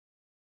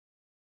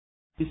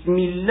بسم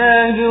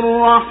الله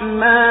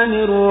الرحمن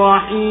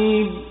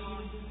الرحيم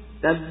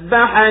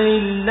سبح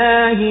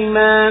لله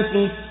ما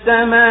في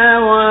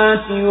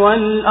السماوات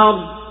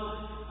والأرض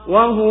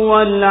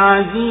وهو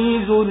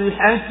العزيز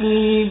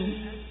الحكيم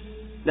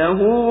له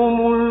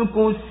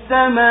ملك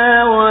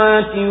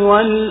السماوات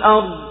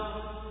والأرض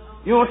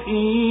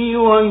يحيي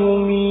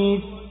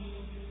ويميت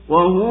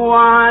وهو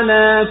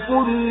على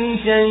كل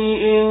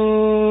شيء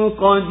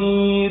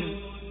قدير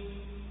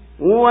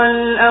هو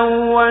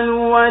الأول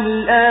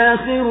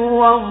والآخر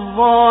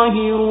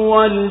والظاهر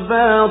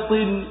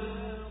والباطن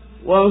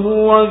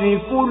وهو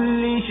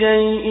بكل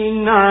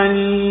شيء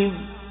عليم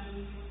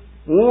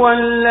هو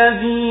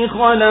الذي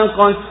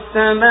خلق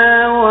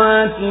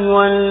السماوات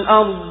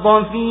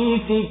والأرض في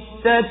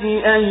 6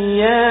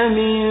 أيام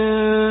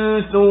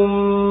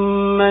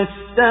ثم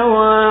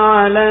استوى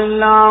على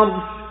العرش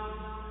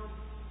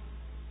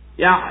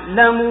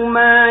يعلم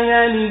ما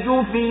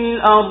يلج في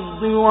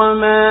الأرض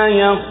وما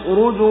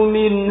يخرج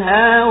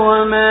منها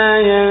وما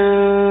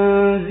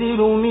ينزل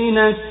من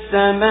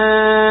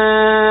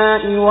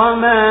السماء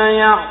وما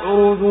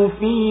يعرج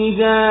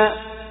فيها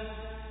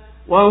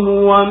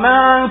وهو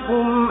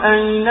معكم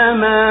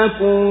أينما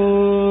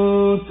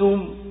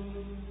كنتم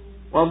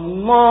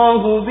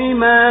والله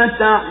بما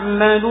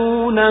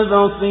تعملون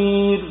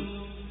بصير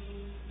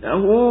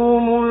له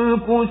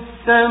ملك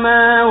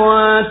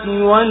السماوات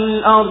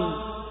والأرض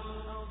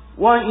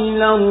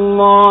وإلى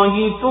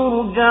الله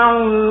ترجع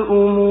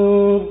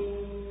الأمور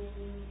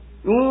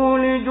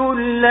يولج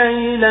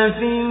الليل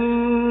في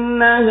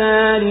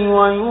النهار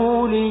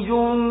ويولج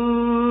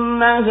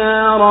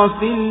النهار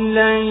في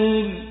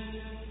الليل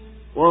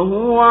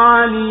وهو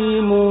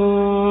عليم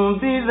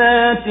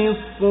بذات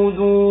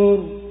الصدور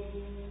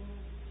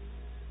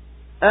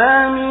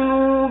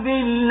آمنوا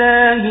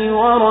بالله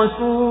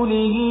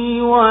ورسوله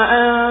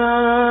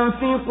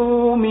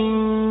وأنفقوا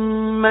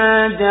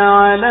مما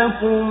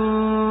جعلكم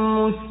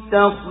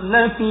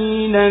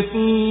مستخلفين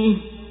فيه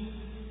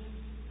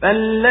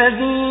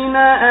فالذين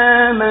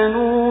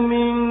آمنوا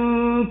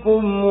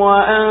منكم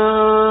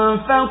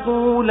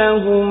وأنفقوا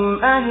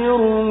لهم أجر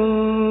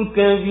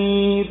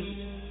كبير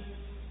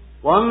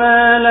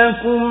وما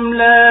لكم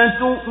لا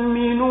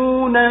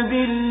تؤمنون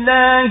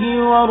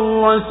بالله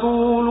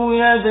والرسول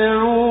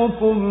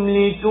يدعوكم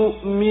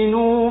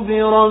لتؤمنوا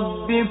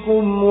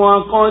بربكم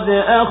وقد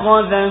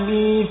أخذ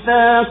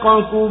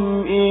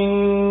ميثاقكم إن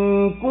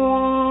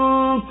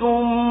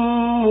كنتم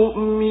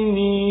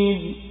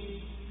مؤمنين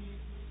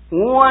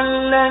هو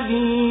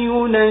الذي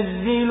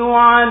ينزل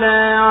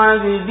على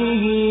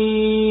عبده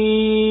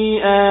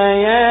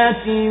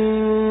آيات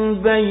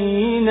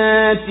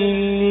بينات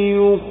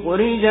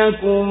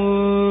ليخرجكم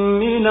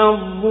من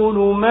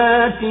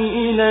الظلمات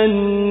إلى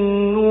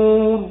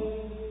النور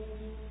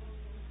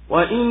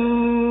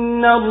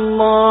وإن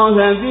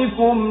الله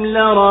بكم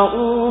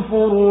لرؤوف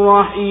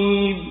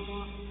رحيم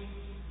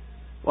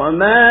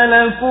وما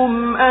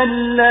لكم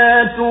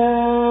ألا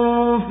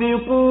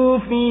تنفقوا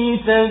في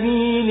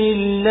سبيل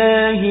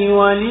الله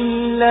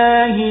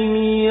ولله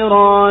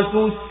ميراث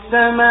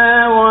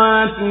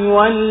السماوات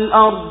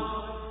والأرض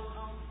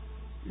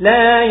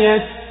لا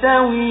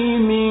يستوي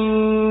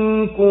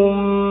منكم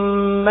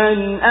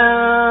من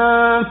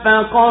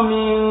أنفق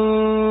من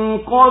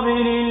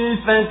قبل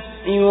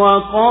الفتح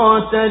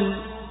وقاتل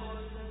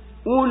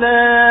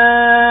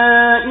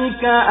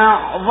أولئك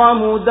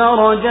أعظم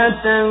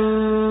درجة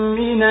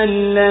من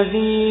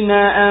الذين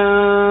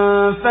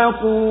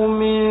أنفقوا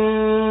من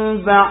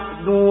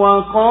بعد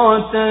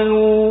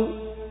وقاتلوا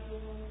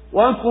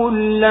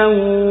وكلا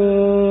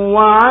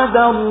وعد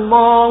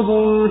الله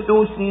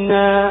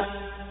الحسنى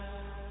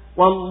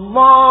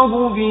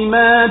والله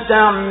بما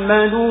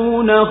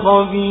تعملون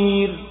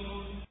خبير.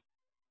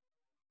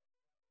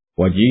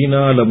 Kwa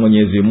jina la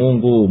Mwenyezi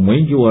Mungu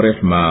mwingi wa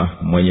rehema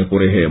mwenye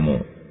kurehemu.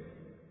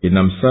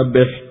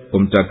 Inamsabih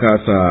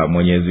kumtakasa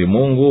Mwenyezi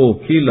Mungu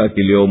kila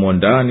kiliomo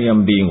ndani ya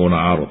mbingu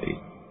na ardhi,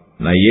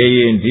 na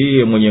yeye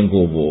ndiye mwenye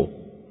nguvu,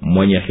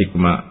 mwenye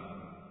hikma.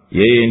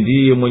 Yeye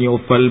ndiye mwenye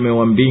ufalme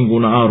wa mbingu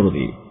na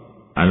ardhi,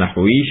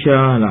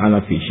 anahuisha na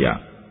anafisha,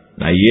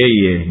 na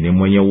yeye ni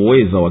mwenye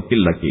uweza wa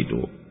kila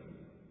kitu.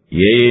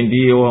 Yeye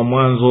ndiye wa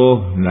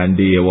mwanzo na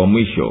ndiye wa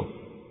mwisho,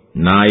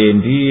 naye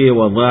ndiye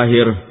wa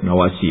dhahir na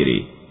wa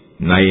siri,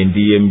 naye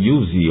ndiye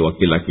mjuzi wa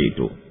kila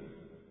kitu.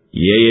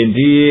 Yeye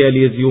ndiye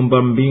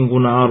aliyeziumba mbingu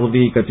na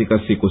ardhi katika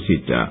siku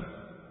 6,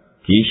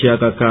 kisha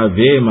akakaa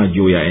vyema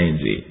juu ya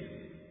enzi.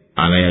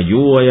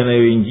 Anayajua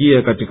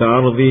yanayoingia katika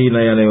ardhi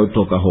na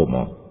yanayotoka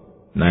humo,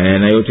 na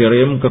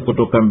yanayoteremka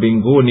kutoka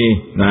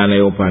mbinguni na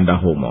yanayopanda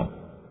humo.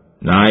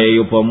 Naye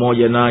yu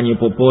pamoja nanyi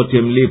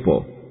popote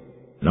mlipo,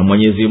 na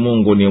Mwenyezi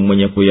Mungu ni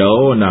mwenye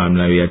kuyaona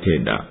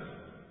mnayoyatenda.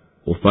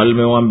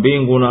 Ufalme wa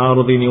mbingu na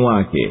ardhi ni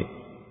wake,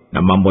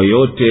 na mambo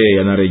yote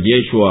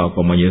yanarejeshwa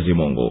kwa Mwenyezi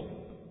Mungu.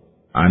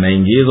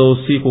 Anaingiza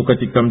usiku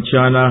katika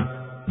mchana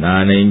na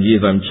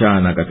anaingiza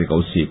mchana katika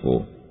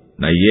usiku,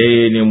 na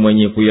yeye ni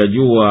mwenye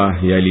kuyajua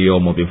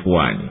yaliyomo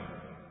vifuani.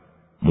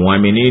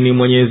 Muaminini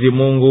Mwenyezi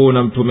Mungu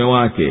na mtume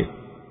wake,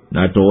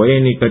 na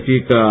toeni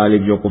katika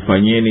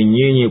alivyokufanyeni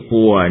nyinyi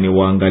kuwa ni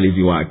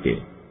waangalizi wake.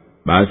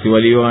 Basi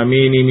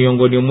walioamini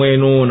miongoni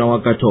mwenu na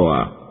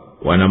wakatoa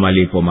wana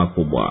malipo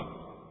makubwa.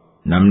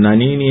 Na mna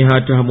nini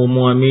hata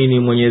hamumuamini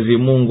Mwenyezi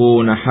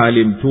Mungu, na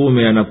hali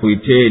mtume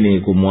anakuiteni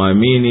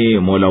kumwamini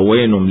Mola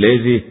wenu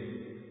mlezi,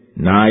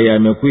 naye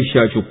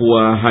amekwisha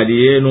chukua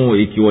ahadi yenu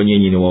ikiwa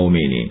nyinyi ni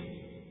waumini.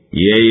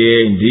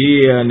 Yeye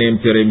ndiye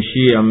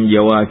anemteremshia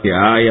mja wake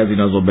aya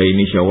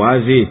zinazobainisha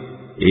wazi,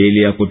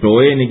 ili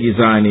akutoeni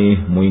gizani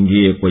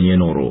muingie kwenye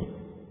nuru.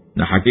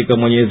 Na hakika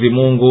Mwenyezi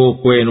Mungu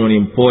kwenu ni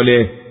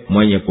mpole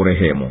mwenye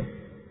kurehemu.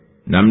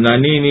 Na mna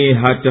nini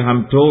hata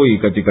hamtoi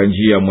katika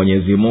njia ya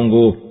Mwenyezi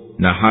Mungu,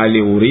 na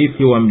hali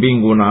urithi wa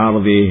mbingu na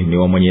ardhi ni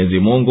wa Mwenyezi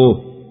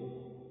Mungu?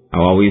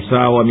 Hawawi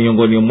sawa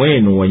miongoni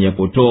mwenu wenye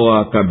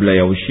kutoa kabla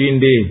ya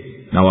ushindi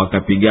na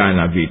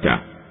wakapigana vita.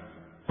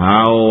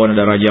 Hao wana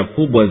daraja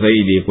kubwa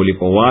zaidi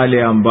kuliko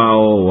wale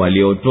ambao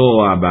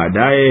waliotoa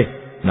baadaye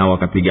na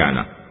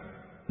wakapigana.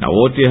 Na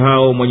wote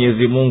hao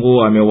Mwenyezi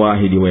Mungu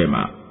amewaahidi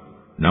wema,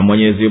 na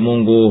Mwenyezi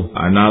Mungu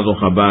anazo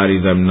habari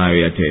za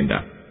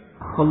mnayoyatenda.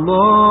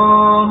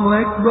 Allahu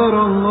Akbar,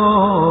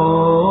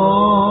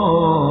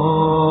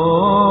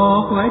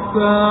 Allahu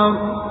Akbar,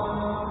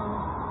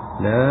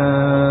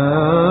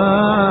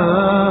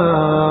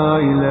 la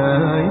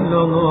ilaha illa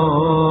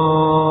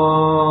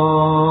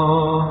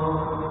Allah.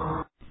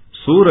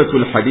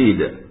 Suratul Hadid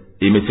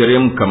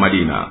imeteremka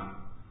Madina.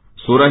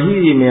 Sura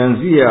hii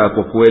imeanzia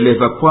kwa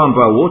kueleza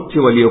kwamba wote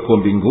walioko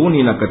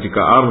mbinguni na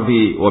katika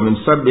ardhi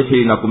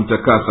wamemsabihi na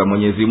kumtakasa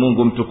Mwenyezi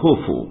Mungu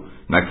mtukufu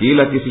na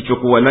kila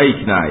kisichokuwa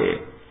laiki naye.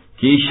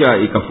 Kisha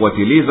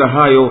ikafuatiliza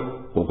hayo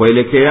kwa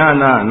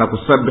kuelekeana na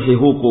kusabihi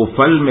huko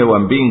ufalme wa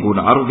mbingu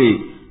na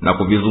ardhi na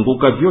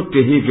kuvizunguka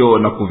vyote hivyo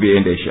na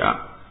kuviendesha.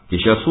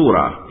 Kisha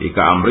sura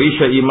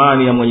ikaamrisha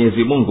imani ya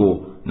Mwenyezi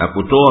Mungu na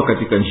kutoa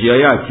katika njia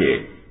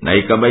yake, na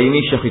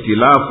ikabainisha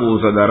hitilafu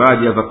za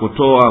daraja za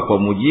kutoa kwa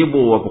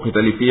mujibu wa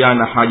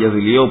kuhitalifiana haja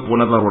ziliyopo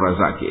na dharura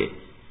zake.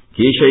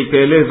 Kisha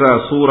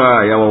ikaeleza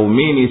sura ya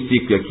waumini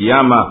siku ya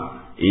kiyama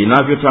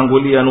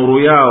inavyotangulia nuru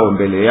yao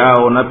mbele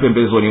yao na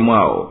pembezoni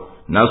mwao,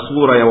 na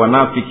sura ya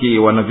wanafiki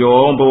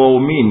wanavyowaomba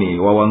waumini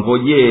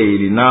wawangojee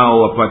ili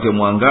nao wapate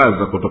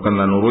mwangaza kutokana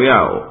na nuru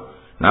yao.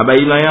 Na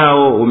baina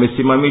yao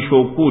umesimamishwa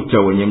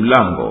ukuta wenye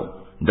mlango,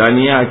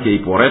 ndani yake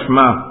ipo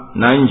rehema,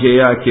 na nje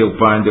yake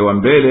upande wa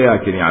mbele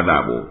yake ni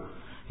adhabu.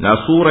 Na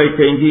sura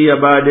ikaingia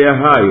baada ya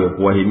hayo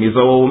kuwahimiza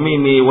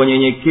waumini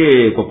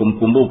wanyenyekee kwa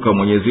kumkumbuka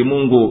Mwenyezi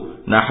Mungu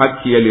na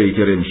haki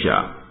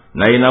aliyoiteremsha,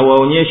 na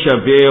inawaonyesha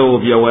vyeo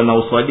vya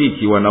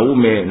wanaosadiki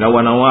wanaume na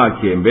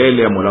wanawake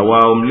mbele ya Mola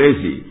wao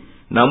mlezi,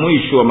 na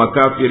mwisho wa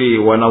makafiri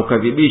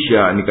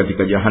wanaokadhibisha ni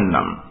katika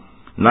Jahannam.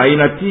 Na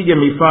inatiga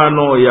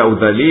mifano ya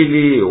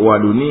udhalili wa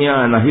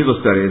dunia na hizo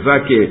starehe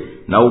zake,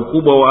 na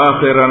ukubwa wa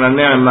akhera na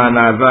neema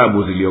na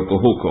adhabu zilioko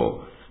huko.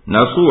 Na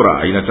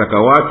sura inataka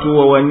watu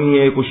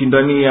wawanie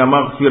kushindania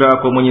maghfira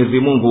kwa Mwenyezi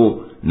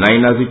Mungu, na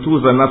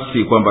inazituza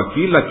nafsi kwamba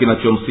kila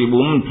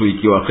kinachomsibu mtu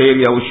ikiwa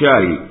kheri au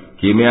shari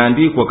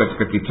kimeandikwa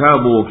katika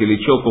kitabu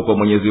kilichoko kwa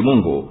Mwenyezi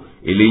Mungu,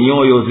 ili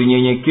nyoyo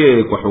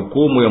zinyenyekee kwa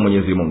hukumu ya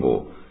Mwenyezi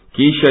Mungu.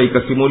 Kisha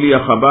ikasimulia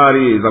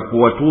habari za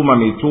kuwatuma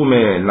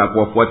mitume na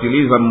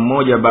kuwafuatiliza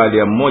mmoja baada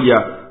ya mmoja,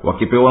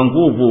 wakipewa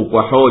nguvu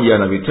kwa hoja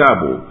na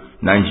vitabu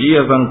na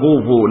njia za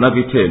nguvu na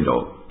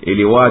vitendo,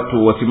 ili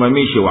watu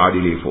wasimamishe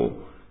uadilifu.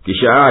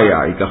 Kisha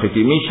aya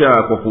ikahitimisha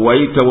kwa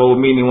kuwaita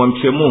waumini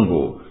wamche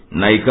Mungu,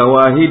 na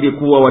ikawaahidi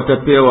kuwa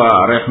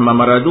watapewa rehema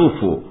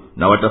maradufu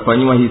na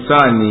watafanyiwa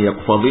hisani ya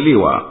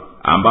kufadhiliwa,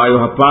 ambayo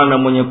hapana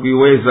mwenye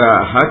kuiweza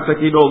hata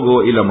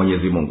kidogo ila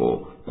Mwenyezi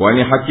Mungu.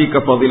 Kwani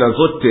hakika fadhila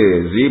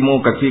zote zimo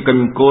katika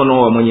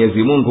mikono wa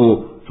Mwenyezi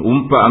Mungu,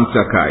 humpa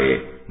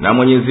amtakaye, na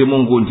Mwenyezi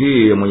Mungu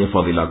ndiye mwenye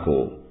fadhila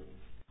kuu.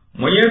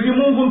 Mwenyezi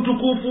Mungu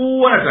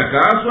mtukufu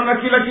anatakaswa na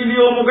kila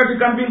kiliomo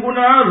katika mbingu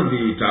na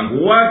ardhi,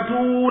 tangu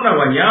watu na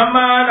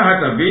wanyama na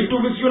hata vitu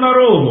visivyo na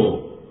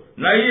roho.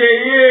 Na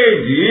yeye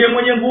ndiye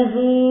mwenye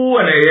nguvu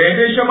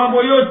anayeendesha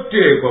mambo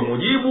yote kwa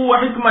mujibu wa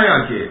hikma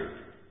yake.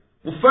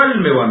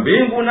 Ufalme wa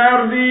mbingu na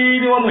ardhi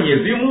ni wa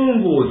Mwenyezi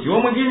Mungu, sio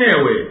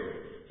mwinginewe.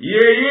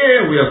 Yeye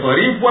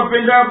huyafarifu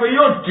apendapo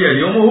yote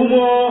yaliyomo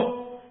humo.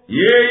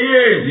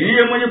 Yeye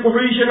ndiye mwenye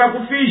kuhuisha na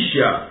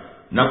kufisha,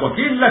 na kwa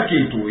kila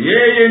kitu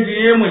yeye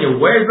ndiye mwenye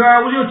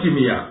uweza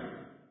uliotimia.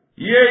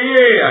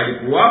 Yeye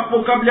alikuwapo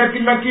kabla ya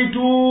kila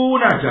kitu,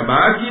 na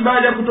atabaki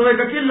baada ya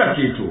kutoweka kila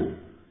kitu.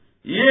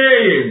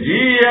 Yeye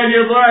ndiye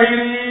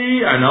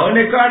aliyedhahiri,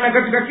 anaonekana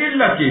katika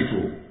kila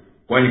kitu,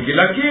 kwani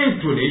kila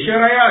kitu ni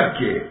ishara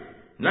yake.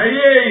 Na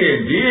yeye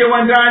ndiye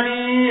wa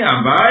ndani,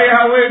 ambaye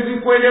hawezi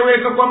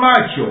kueleweka kwa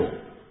macho.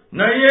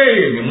 Na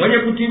yeye ni mwenye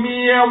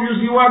kutimia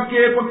ujuzi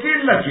wake kwa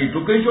kila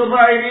kitu kilicho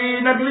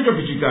dhahiri na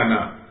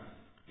kilichofichikana.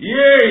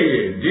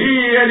 Yeye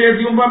ndiye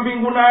aliyeziumba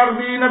mbingu na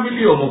ardhi na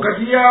viliomo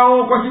kati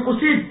yao kwa siku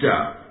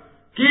 6.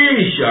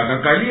 Kisha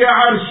akakalia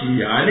arshi,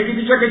 yani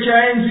kiti chake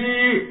cha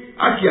enzi,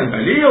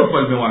 akiangalia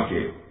ufalme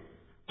wake.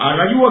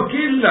 Anajua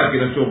kila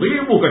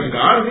kinachoghibu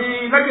katika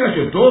ardhi na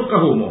kinachotoka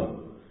humo.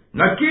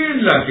 na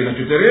kila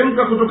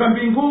kinachoteremka kutoka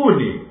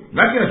mbinguni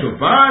na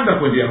kinachopanda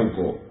kwendea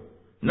huko.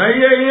 Na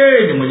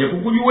yeye ni mwenye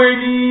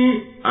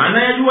kukujueni,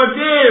 anayajua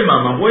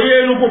vyema mambo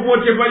yenu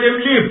popote pale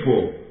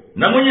mlipo.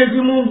 Na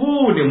Mwenyezi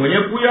Mungu ni mwenye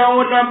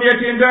kuyaona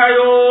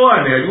myatendayo,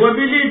 anayajua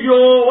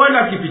vilivyo,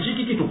 wala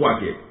kifichiki kitu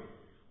kwake.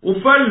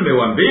 Ufalme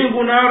wa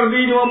mbingu na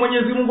ardhi ni wa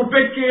Mwenyezi Mungu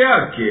peke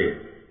yake,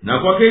 na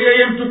kwake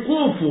yeye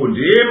mtukufu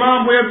ndiye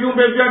mambo ya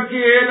viumbe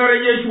vyake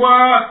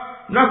yanarejeshwa,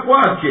 na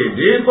kwake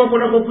ndiko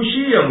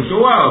kunakokushia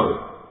mwisho wao.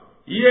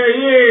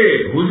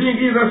 Yeye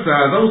huziingiza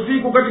saa za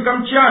usiku katika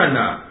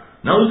mchana,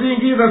 na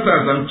huziingiza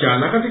saa za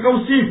mchana katika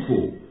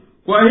usiku.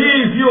 Kwa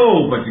hivyo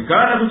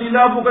hupatikana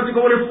kutilafu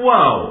katika urefu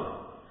wao.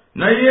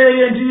 Na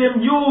yeye ndiye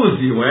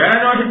mjuzi wa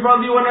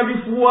yanayowahifadhiwa na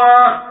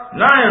vifua,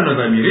 nayo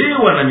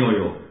yanadhamiriwa na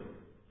nyoyo.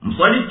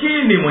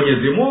 Msadikini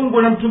Mwenyezi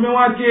Mungu na mtume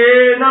wake,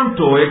 na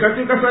mtoe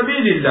katika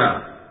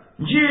sabilillah,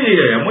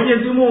 njia ya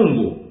Mwenyezi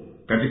Mungu,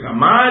 katika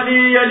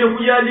mali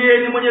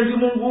aliyokujalieni Mwenyezi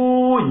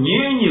Mungu,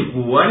 nyinyi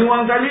kuwa ni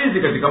waangalizi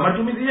katika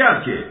matumizi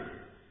yake.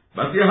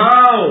 Basi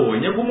hao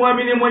wenye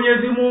kumwamini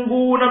Mwenyezi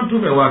Mungu na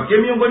mtume wake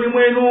miongoni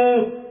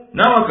mwenu,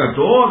 na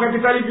wakatoa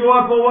katika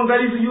alivyowapa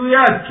uangalizi juu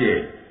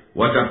yake,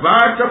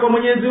 watapata kwa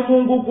Mwenyezi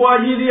Mungu kwa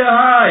ajili ya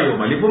hayo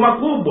malipo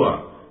makubwa.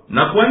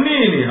 Na kwa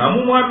nini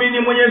hamumwamini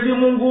Mwenyezi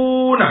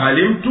Mungu, na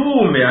hali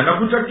mtume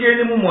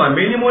anakutakeni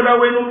mumwamini Mola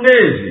wenu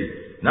mlezi,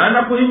 na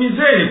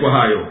anakuhimizeni kwa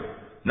hayo?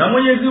 Na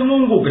Mwenyezi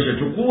Mungu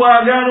kishachukua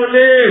agano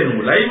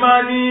lenu la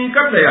imani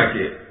kabla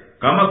yake.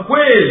 Kama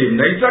kweli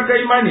mnaitaka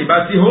imani,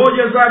 basi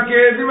hoja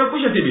zake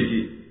zimekwisha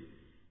thibiti.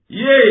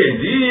 Yeye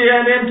ndiye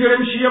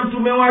anayemteremshia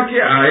mtume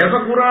wake aya za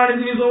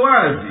Kurani zilizo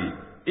wazi,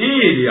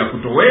 ili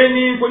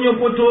akutoweni kwenye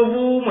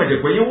upotovu mwende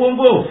kwenye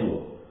uongofu.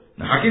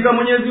 Na hakika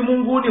Mwenyezi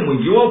Mungu ni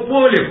mwingi wa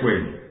upole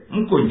kwenu,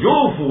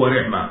 mkunjufu wa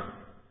rehema.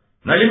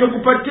 Na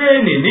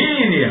limekupateni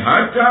nini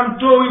hata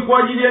hamtoi kwa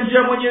ajili ya njia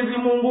ya Mwenyezi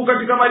Mungu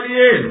katika mali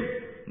yenu,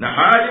 na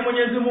hali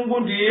Mwenyezi Mungu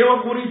ndiye wa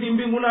kurithi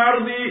mbingu na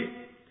ardhi?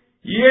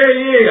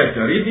 Yeye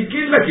atarithi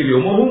kila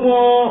kiliomo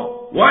humo,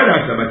 wala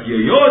hatabakia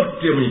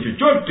yote mwenye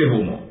chochote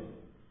humo.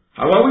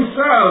 Hawawi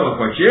sawa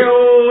kwa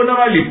cheo na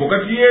malipo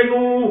kati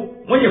yenu,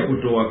 mwenye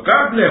kutoa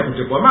kabla ya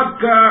kutekwa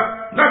Maka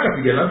na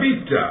akapigana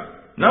vita,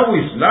 na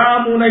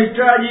Uislamu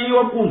unahitaji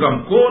wa kuunga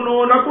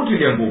mkono na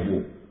kutilia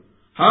nguvu.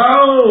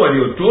 Hao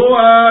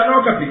waliotoa na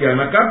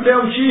wakapigana kabla ya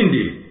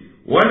ushindi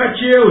wana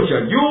cheo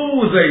cha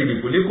juu zaidi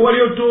kuliko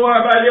waliotoa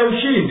baada ya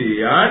ushindi,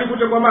 yaani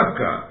kutekwa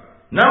Maka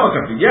na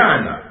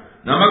wakapigana.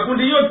 Na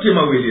makundi yote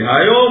mawili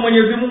hayo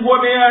Mwenyezi Mungu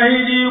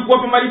ameahidi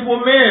kuwapa malipo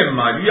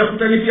mema juu ya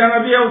kutalifiana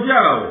vyao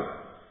vyao.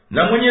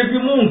 Na Mwenyezi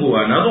Mungu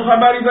anazo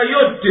habari za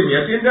yote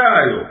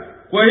miyatendayo,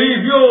 kwa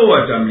hivyo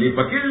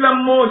atamlipa kila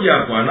mmoja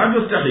kwa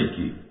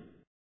anavyostahiki.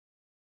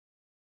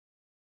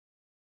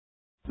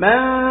 من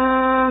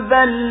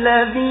ذا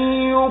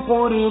الذي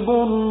يقرض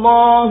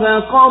الله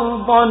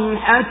قرضا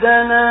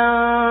حسنا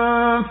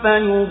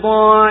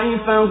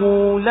فيضاعفه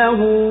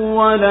له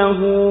وله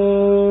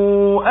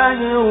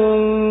أجر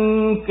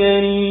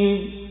كريم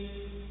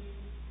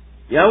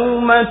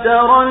يوم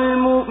ترى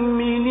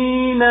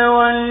المؤمنين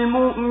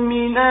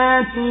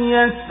والمؤمنات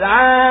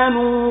يسعى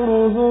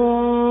نورهم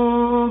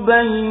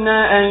بين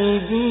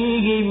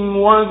أيديهم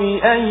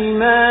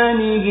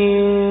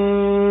وبأيمانهم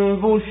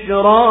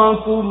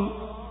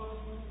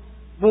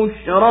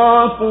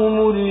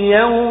بشراكم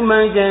اليوم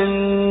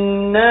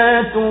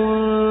جنات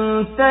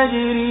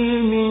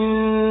تجري من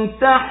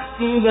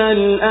تحتها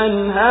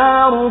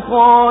الأنهار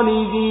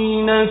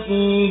خالدين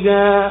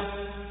فيها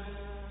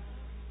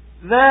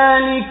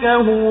ذلك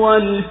هو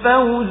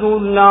الفوز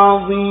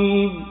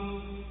العظيم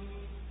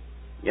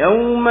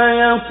يوم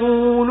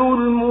يقول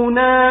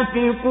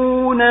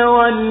المنافقون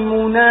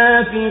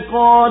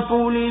والمنافقات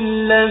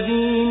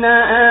للذين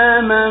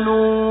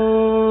آمنوا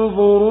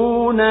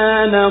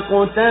انظرونا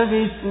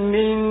نقتبس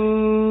من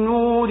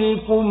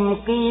نوركم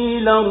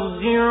قيل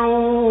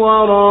ارجعوا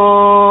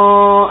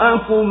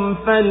وراءكم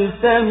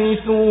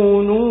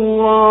فالتمسوا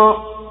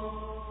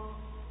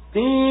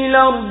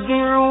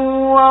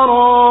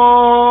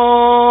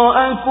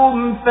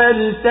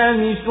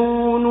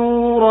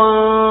نورا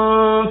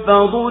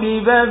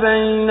فضرب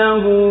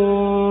بينهم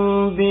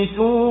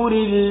بسور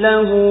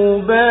له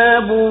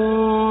باب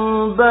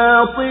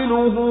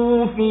باطنه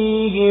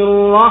فيه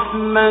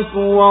الرحمة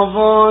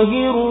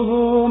وظاهره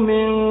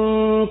من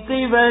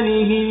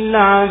قبله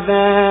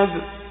العذاب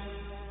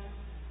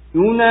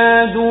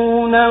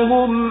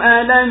ينادونهم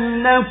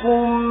ألم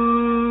نكن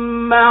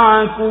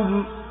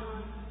معكم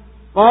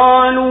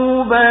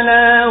قالوا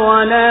بلى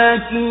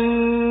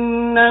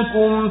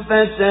ولكنكم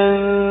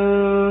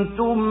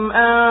فتنتم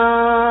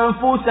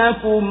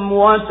أنفسكم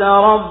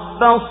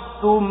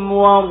وتربصتم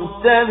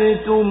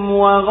وارتبتم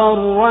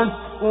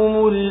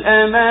وغرتكم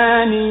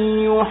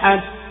الأماني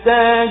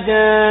حتى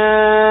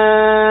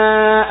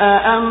جاء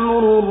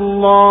أمر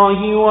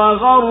الله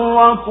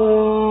وغركم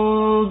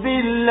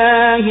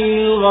بالله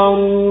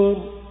الغرور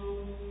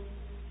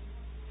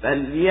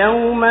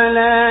فاليوم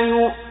لا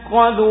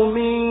يؤخذ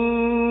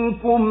منكم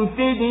منكم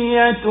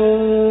فدية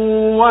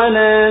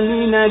ولا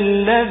من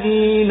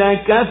الذين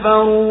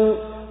كفروا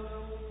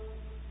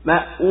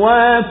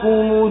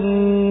مأواكم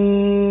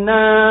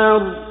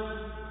النار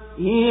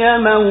هي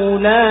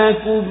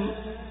مولاكم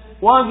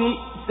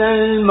وبئس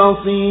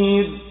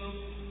المصير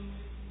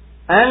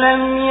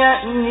ألم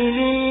يأن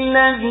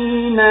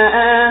للذين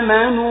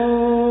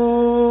آمنوا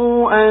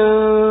أن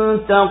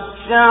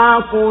تخشع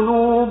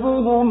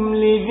قلوبهم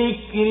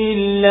لذكر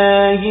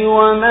الله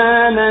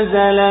وما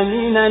نزل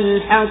من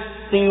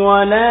الحق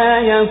ولا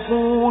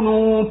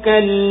يكونوا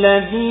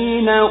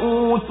كالذين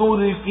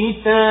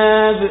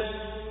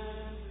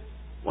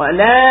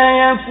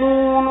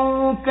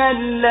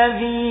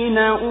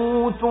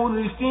أوتوا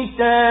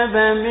الكتاب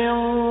من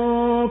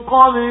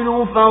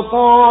قبل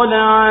فطال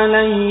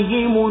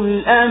عليهم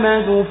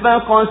الأمد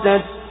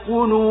فقست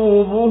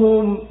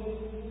قلوبهم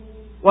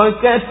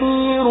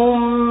وكثير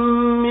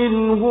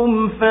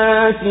منهم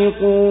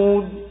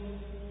فاسقون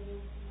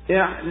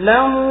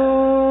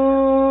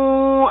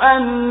اعلموا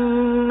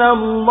أن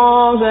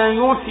الله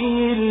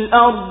يحيي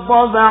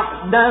الأرض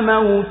بعد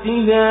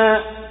موتها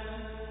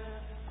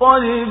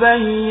قد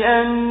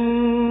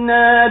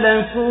بينا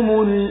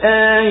لكم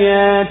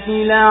الآيات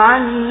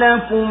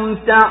لعلكم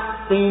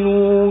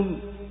تعقلون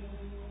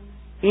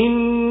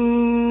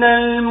إن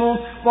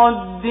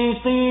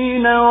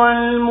المصدقين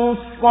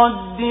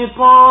والمصدقات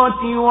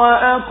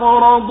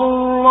وأقرضوا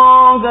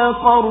الله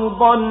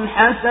قرضا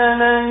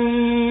حسنا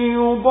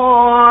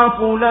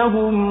يضاعف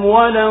لهم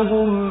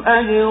ولهم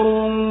أجر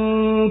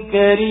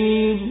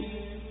كريم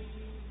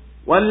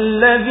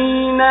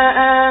والذين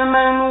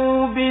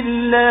آمنوا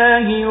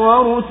بالله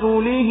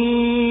ورسله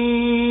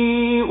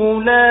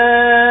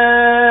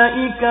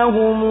أولئك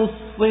هم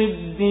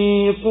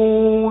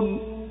الصديقون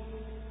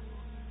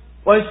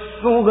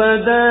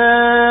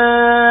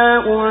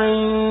والشهداء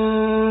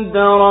عند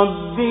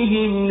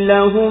ربهم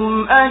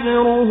لهم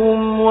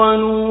أجرهم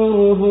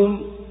ونورهم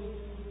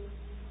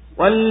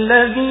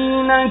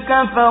والذين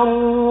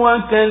كفروا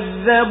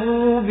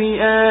وكذبوا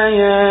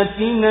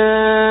بآياتنا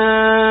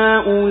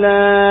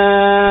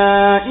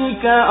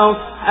أولئك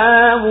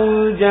أصحاب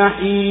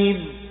الجحيم.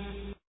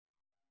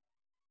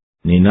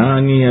 Ni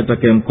nani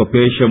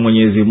atakayemkopesha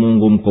Mwenyezi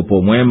Mungu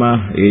mkopo mwema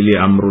ili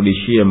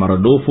amrudishie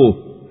maradufu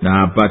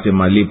na apate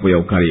malipo ya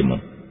ukarimu?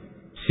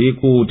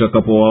 Siku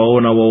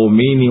utakapowaona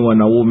waumini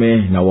wanaume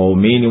na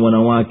waumini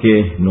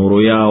wanawake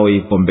nuru yao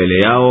iko mbele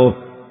yao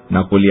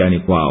na kuliani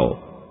kwao,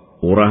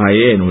 furaha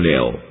yenu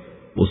leo,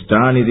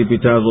 bustani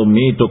zipitazo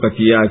mito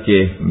kati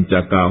yake,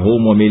 mtakaa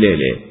humo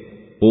milele,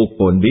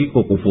 huko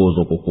ndiko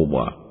kufuzu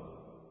kukubwa.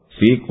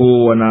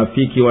 Siku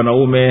wanafiki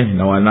wanaume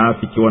na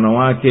wanafiki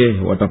wanawake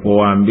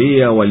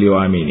watapowaambia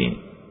walioamini,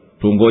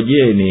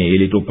 tungojeni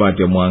ili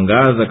tupate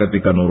mwangaza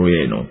katika nuru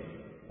yenu,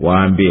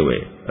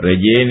 waambiwe,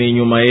 rejeni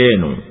nyuma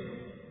yenu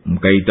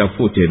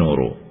mkaitafute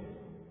nuru.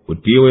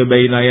 Utiwe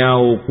baina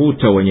yao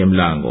ukuta wenye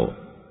mlango,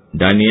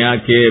 ndani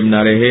yake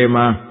mna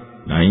rehema,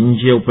 na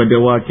nje upande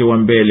wake wa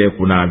mbele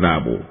kuna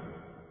adhabu.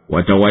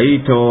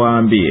 Watawaita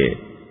wawaambie,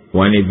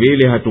 kwani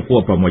vile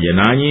hatukuwa pamoja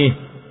nanyi?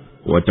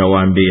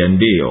 Watawaambia,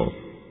 ndiyo,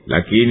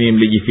 lakini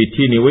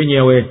mlijifitini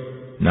wenyewe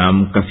na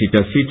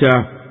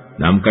mkasitasita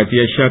na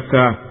mkatia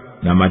shaka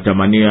na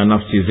matamanio ya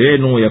nafsi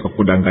zenu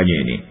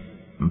yakakudanganyeni,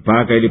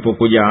 mpaka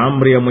ilipokuja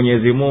amri ya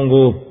Mwenyezi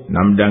Mungu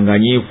na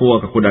mdanganyifu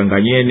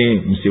akakudanganyeni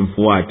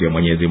msimfuate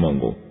Mwenyezi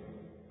Mungu.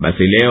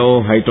 Basi leo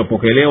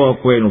haitopokelewa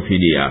kwenu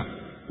fidia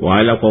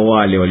wala kwa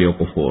wale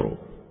waliokufuru.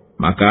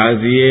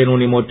 Makazi yenu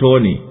ni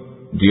motoni,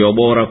 ndiyo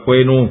bora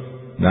kwenu,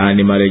 na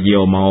ni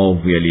marejeo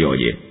maovu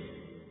yaliyoje.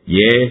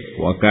 Je,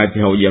 wakati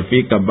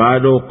haujafika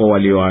bado kwa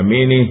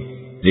walioamini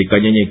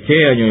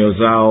zikanyenyekea nyoyo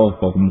zao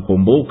kwa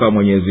kumkumbuka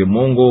Mwenyezi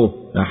Mungu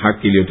na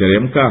haki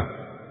iliyoteremka?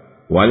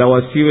 Wala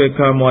wasiwe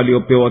kama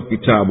waliopewa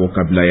kitabu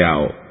kabla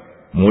yao,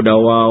 muda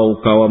wao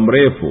ukawa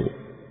mrefu,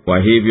 kwa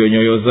hivyo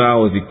nyoyo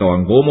zao zikawa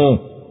ngumu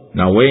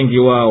na wengi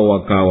wao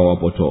wakawa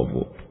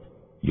wapotovu.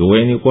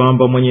 Jueni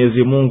kwamba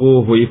Mwenyezi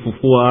Mungu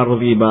huifufua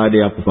ardhi baada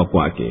ya kufa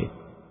kwake.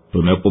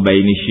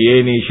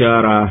 Tumekubainishieni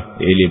ishara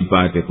ili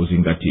mpate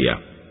kuzingatia.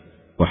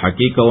 Kwa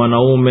hakika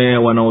wanaume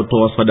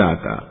wanaotoa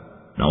sadaka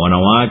na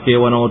wanawake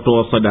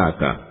wanaotoa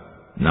sadaka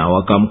na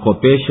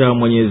wakamkopesha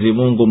Mwenyezi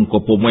Mungu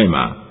mkopo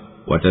mwema,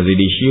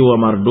 watazidishiwa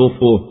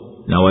mardufu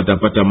na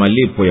watapata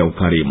malipo ya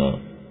ukarimu.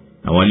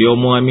 Na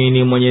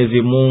waliomwamini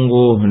Mwenyezi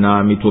Mungu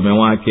na mitume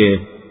wake,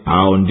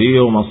 hao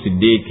ndio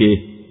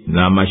masidiki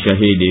na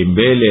mashahidi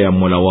mbele ya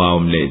Mola wao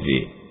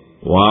mlezi.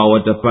 Wao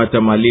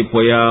watapata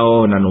malipo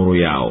yao na nuru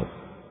yao.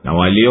 Na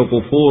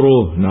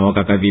waliokufuru na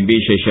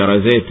wakakadhibisha ishara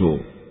zetu,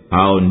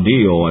 hao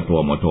ndio watu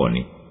wa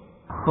motoni.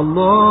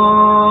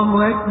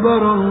 Allahu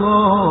Akbar,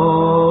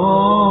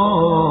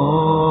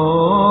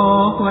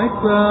 Allahu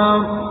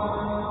Akbar,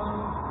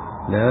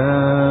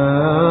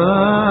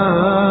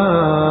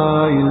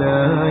 la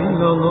ilaha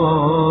illa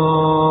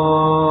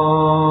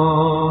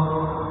Allah.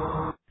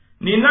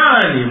 Ni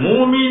nani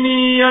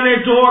muumini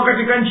anayetoa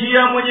katika njia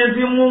ya Mwenyezi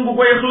Mungu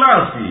kwa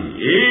ikhlasi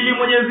ili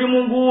Mwenyezi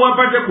Mungu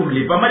apate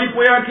kumlipa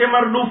malipo yake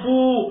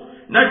marudufu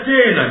na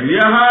tena juu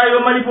ya hayo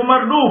malipo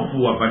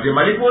marudufu, wapate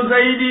malipo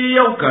zaidi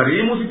ya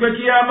ukarimu siku ya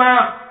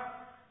kiyama.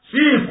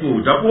 Siku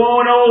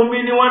utakuwaona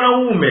waumini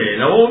wanaume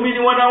na waumini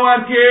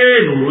wanawake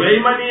nuru ya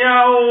imani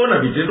yao na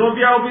vitendo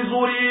vyao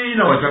vizuri,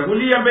 na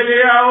watangulia mbele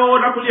yao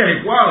na kuliani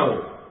kwao.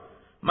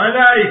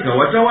 Malaika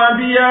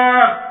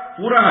watawaambia,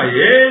 furaha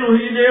yenu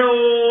hii leo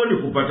ni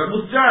kupata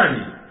bustani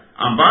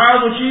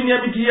ambazo chini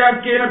ya miti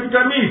yake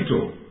inapita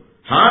mito,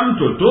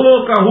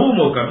 hamtotoka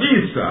humo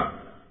kabisa.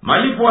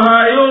 Malipo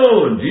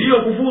hayo ndiyo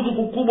kufuzu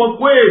kukubwa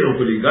kwenu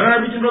kulingana na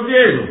vitendo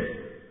vyenu.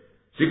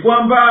 Siku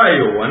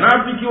ambayo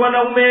wanafiki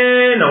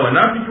wanaume na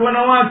wanafiki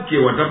wanawake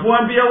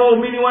watapoambia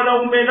waumini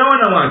wanaume na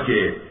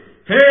wanawake,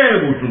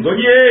 hebu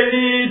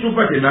tungojeni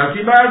tupate nasi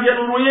baadhi ya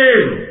nuru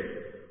yenu,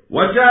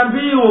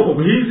 wataambiwa kwa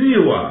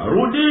kuhiziwa,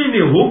 rudini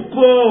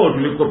huko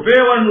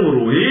tulikopewa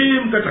nuru hii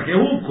mkatake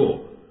huko.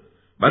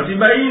 Basi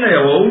baina ya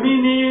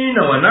waumini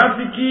na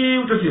wanafiki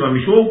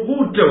utasimamishwa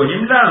ukuta wenye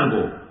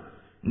mlango.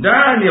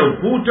 Ndani ya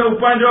ukuta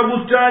upande wa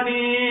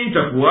bustani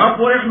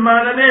itakuwapo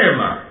rehema na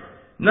neema,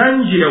 na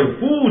nje ya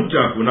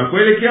ukuta kuna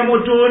kuelekea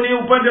motoni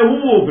upande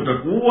huo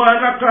kutakuwa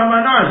na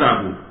kama na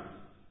adhabu.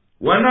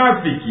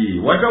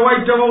 Wanafiki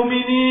watawaita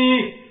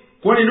waumini,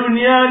 kwani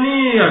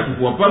duniani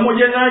hatukuwa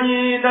pamoja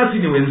nanyi nasi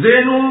ni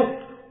wenzenu?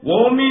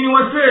 Waumini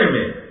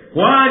waseme,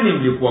 kwani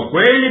mlikuwa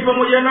kweli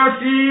pamoja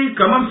nasi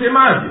kama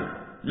msemavyo,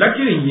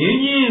 lakini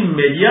nyinyi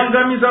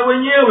mmejiangamiza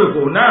wenyewe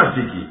kwa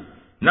unafiki,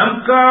 na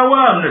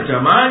mkawa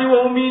mnatamani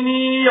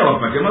waumini ya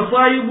wapate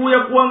masaibu ya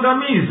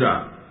kuangamiza,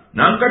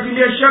 na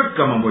mkatilia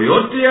shaka mambo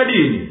yote ya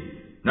dini,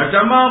 na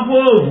tamaa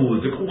mbovu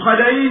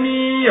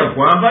zikukhadaini ya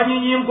kwamba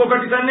nyinyi mko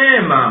katika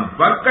neema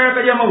mpaka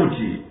yakaja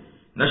mauti,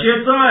 na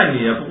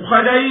shetani ya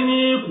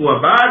kukukhadaini kuwa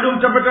bado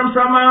mtapata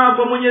msamaha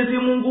kwa Mwenyezi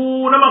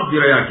Mungu na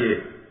maghfira yake.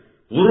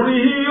 Ghururi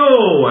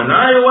hiyo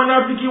wanayo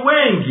wanafiki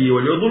wengi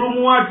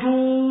waliodhulumu watu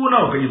na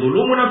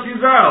wakajidhulumu nafsi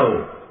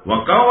zao,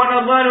 wakawa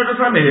wanadhani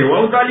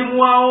watasamehewa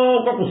udhalimu wao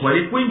kwa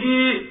kuswali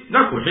kwingi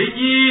na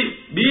kuhiji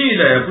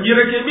bila ya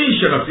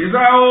kujirekebisha nafsi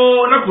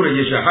zao na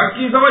kurejesha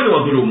haki za wale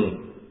wadhulumu.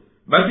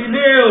 Basi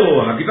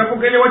leo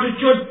hakitapokelewa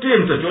chochote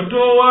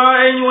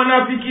mtachotoa, enyi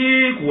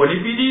wanafiki, kuwa ni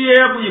fidia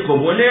ya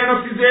kujikombolea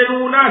nafsi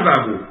zenu na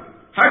adhabu,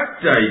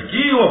 hata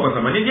ikiwa kwa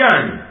thamani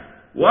gani.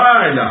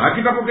 Wala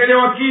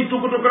hakitapokelewa kitu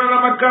kutokana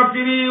na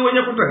makafiri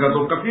wenye kutangaza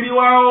ukafiri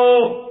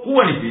wao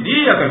kuwa ni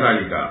fidia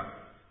kadhalika.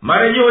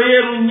 Marejeo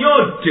yenu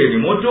nyote ni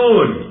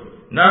motoni,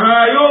 na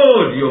hayo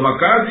ndiyo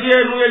makazi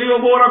yenu yaliyo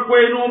bora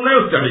kwenu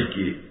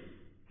mnayostahiki.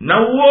 Na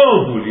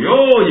uovu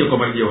ulioje kwa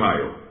marejeo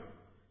hayo!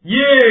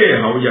 Je,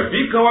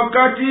 haujafika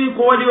wakati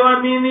kwa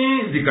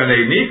walioamini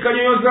zikalainika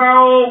nyoyo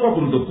zao kwa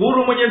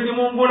kumdhukuru Mwenyezi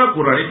Mungu na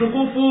Kurani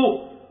tukufu?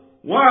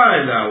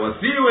 Wala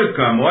wasiwe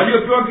kama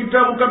waliopewa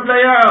kitabu kabla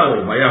yao,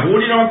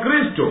 Mayahudi na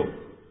Wakristo.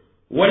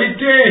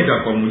 Walitenda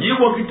kwa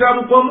mujibu wa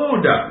kitabu kwa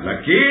muda,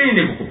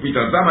 lakini kwa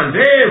kupita zama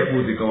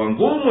ndefu zikawa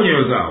ngumu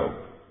nyoyo zao,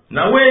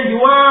 na wengi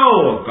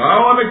wao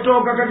wakawa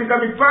wametoka katika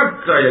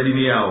mipaka ya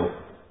dini yao.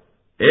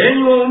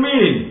 Enyi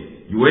waumini,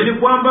 jueni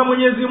kwamba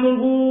Mwenyezi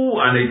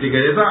Mungu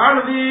anaitengeneza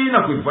ardhi na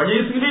kuifanya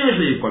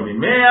isilihi kwa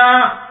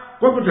mimea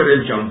kwa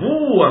kuteremsha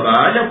mvua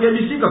baada ya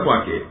kuyabisika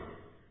kwake.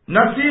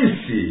 Na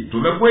sisi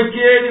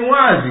tumekuwekeni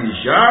wazi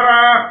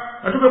ishara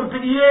na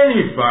tumekupigieni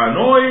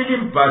mifano ili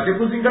mpate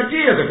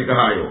kuzingatia katika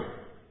hayo,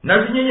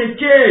 na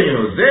zinyenyekee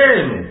nyoyo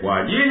zenu kwa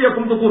ajili ya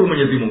kumdhukuru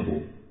Mwenyezi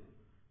Mungu.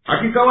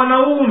 Hakika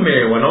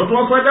wanaume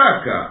wanaotoa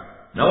sadaka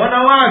na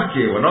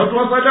wanawake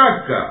wanaotoa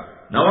sadaka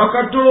na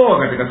wakatoa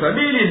katika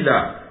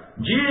sabilillah,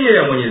 njia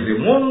ya Mwenyezi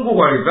Mungu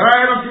kwa ridhaa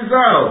ya nafsi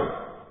zao,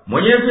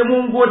 Mwenyezi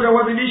Mungu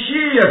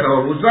atawazidishia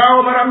thawabu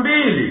zao mara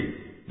mbili,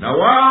 na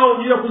wao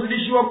juu ya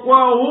kuzidishiwa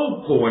kwao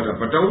huko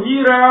watapata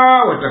ujira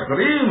wa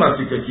takrima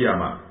siku ya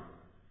kiyama.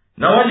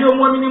 Na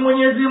waliomwamini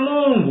Mwenyezi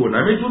Mungu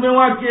na mitume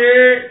wake,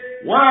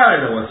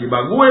 wala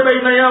wasibague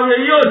baina yao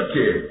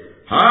yeyote,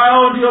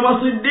 hao ndiyo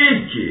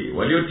masidiki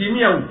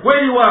waliotimia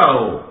ukweli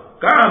wao,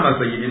 kama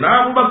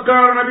Sayyidina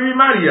Abubakar na Bibi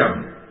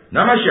Maryam,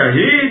 na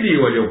mashahidi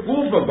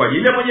waliokufa kwa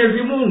ajili ya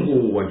Mwenyezi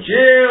Mungu wa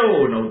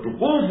cheo na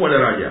utukufu wa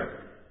daraja.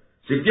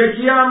 Siku ya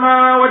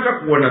kiyama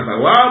watakuwa na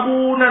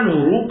thawabu na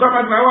nuru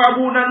kama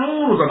thawabu na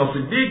nuru za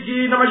masidiki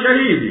na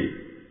mashahidi.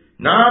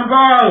 Na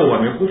ambao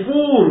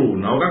wamekufuru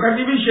na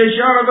wakakadhibisha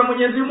ishara za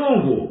Mwenyezi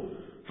Mungu,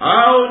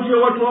 hao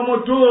ndio watu wa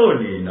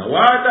motoni, na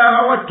wala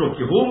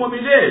hawatoki humo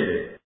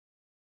milele.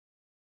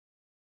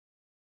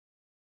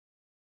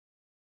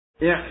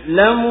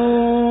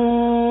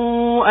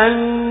 اعلموا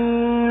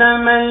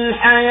أنما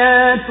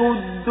الحياة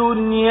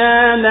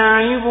الدنيا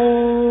لعب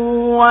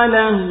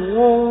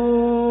ولهو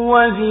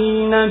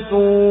وزينة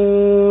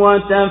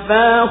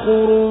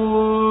وتفاخر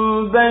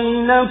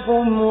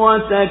بينكم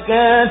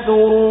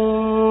وتكاثر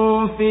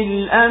في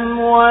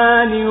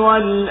الأموال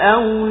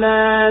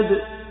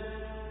والأولاد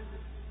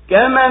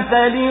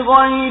كمثل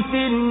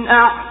غيث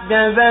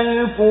أعجب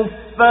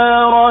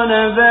الكفار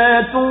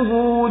نباته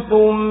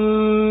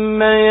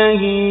ثم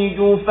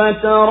يهيج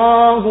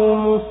فتراه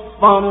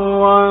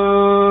مصفرا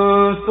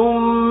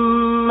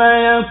ثم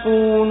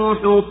يكون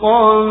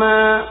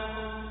حطاما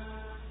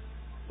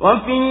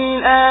وفي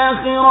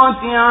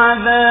الآخرة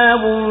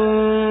عذاب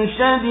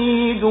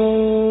شديد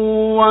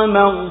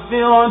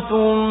ومغفرة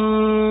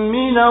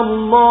من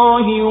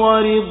الله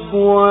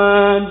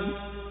ورضوان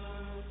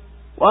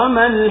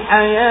وما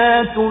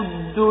الحياة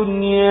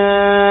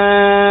الدنيا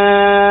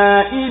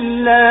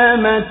إلا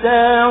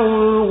متاع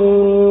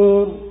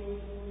الغرور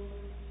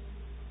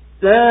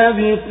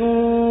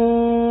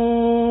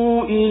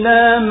سابقوا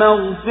إلى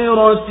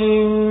مغفرة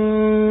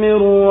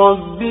من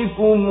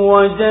ربكم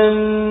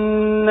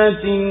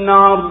وجنة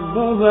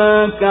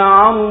عرضها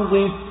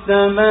كعرض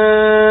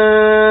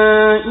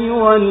السماء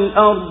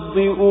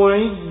والأرض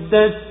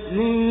أعدت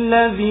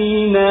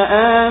للذين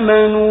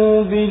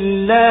آمنوا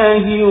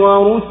بالله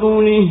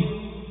ورسله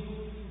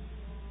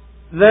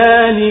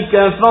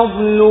ذلك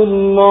فضل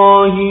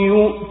الله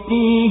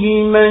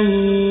يؤتيه من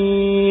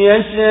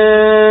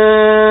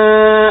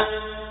يشاء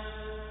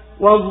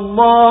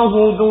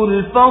والله ذو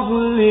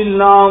الفضل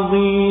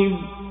العظيم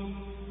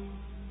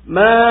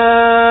ما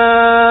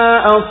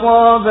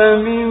أصاب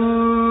من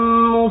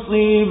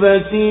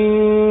مصيبة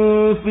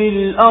في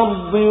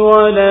الأرض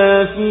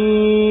ولا في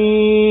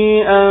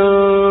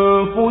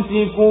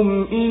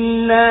أنفسكم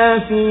إلا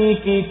في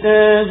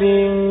كتاب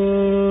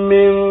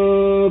من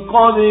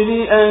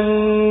قبل أن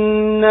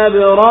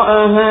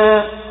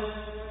نبرأها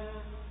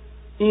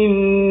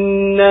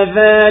إن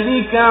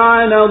ذلك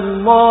على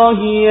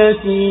الله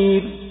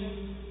يسير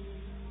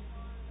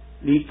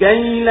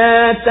لكي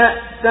لا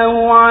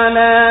تأسوا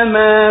على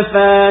ما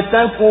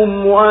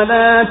فاتكم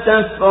ولا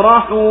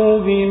تفرحوا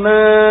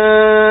بما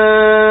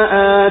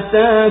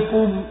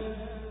آتاكم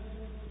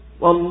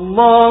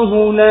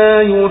والله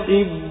لا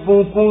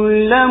يحب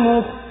كل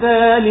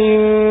مختال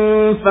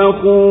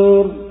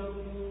فخور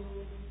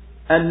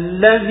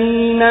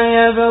الذين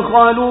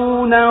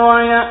يبخلون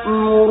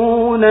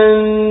ويأمرون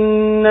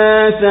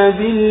الناس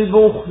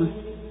بالبخل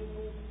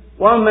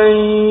ومن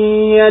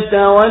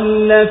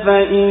يتول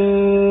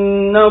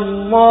فإن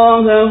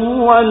الله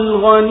هو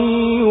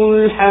الغني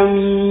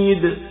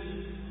الحميد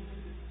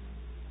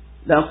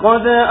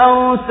لقد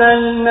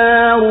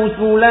أرسلنا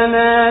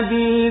رسلنا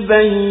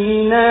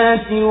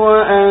بالبينات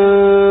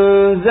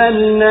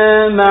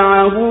وأنزلنا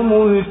معهم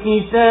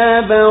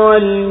الكتاب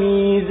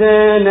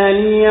والميزان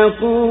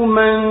ليقوم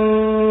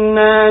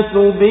الناس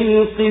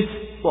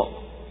بالقسط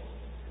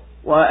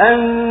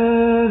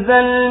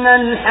وأنزلنا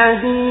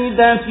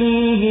الحديد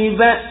فيه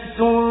بأس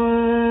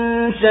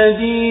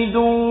شديد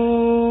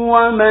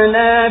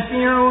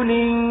ومنافع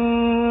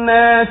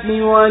للناس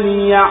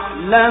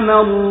وليعلم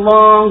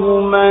الله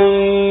من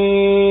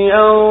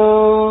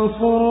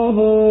ينصره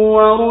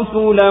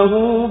ورسله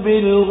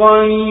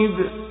بالغيب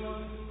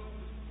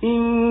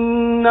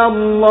إن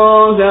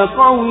الله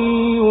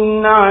قوي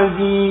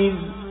عزيز.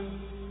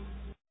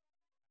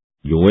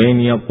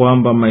 Jueni ya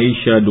kwamba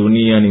maisha ya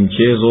dunia ni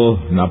mchezo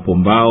na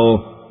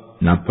pumbao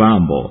na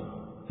pambo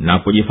na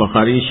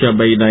kujifaharisha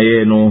baina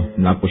yenu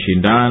na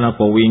kushindana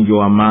kwa wingi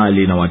wa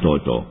mali na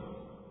watoto.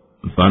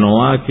 Mfano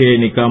wake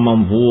ni kama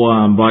mvua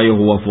ambayo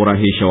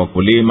huwafurahisha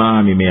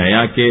wakulima mimea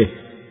yake,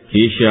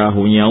 kisha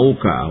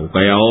hunyauka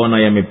ukayaona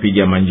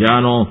yamepiga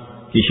manjano,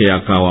 kisha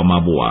yakawa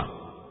mabua.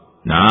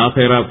 Na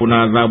akhera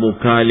kuna adhabu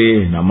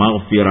kali na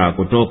maghfira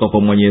kutoka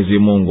kwa Mwenyezi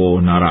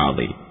Mungu na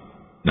radhi.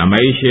 Na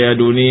maisha ya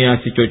dunia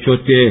si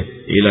chochote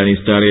ila ni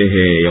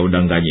starehe ya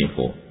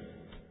udanganyifu.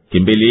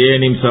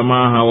 Kimbilieni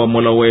msamaha wa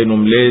Mola wenu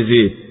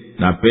mlezi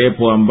na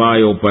pepo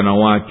ambayo upana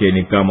wake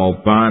ni kama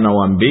upana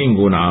wa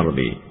mbingu na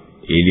ardhi,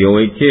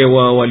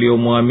 iliyowekewa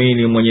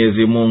waliomwamini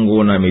Mwenyezi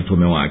Mungu na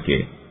mitume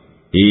wake.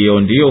 Hiyo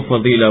ndiyo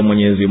fadhila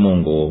Mwenyezi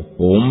Mungu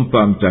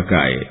humpa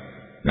mtakaye,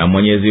 na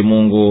Mwenyezi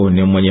Mungu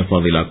ni mwenye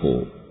fadhila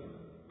kuu.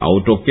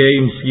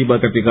 Hautokei msiba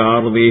katika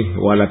ardhi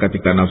wala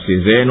katika nafsi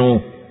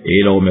zenu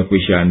ila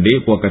umekwisha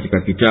andikwa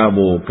katika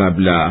kitabu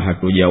kabla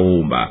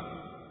hatujaumba.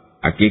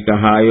 Hakika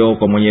hayo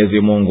kwa Mwenyezi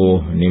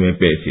Mungu ni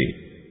mepesi.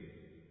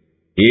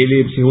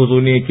 Ili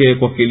msihuzunike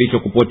kwa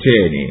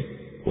kilichokupoteni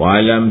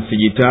wala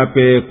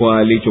msijitape kwa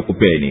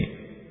alichokupeni,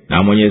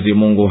 na Mwenyezi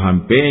Mungu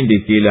hampendi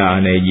kila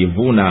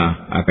anayejivuna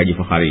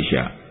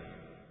akajifaharisha.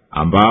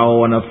 Ambao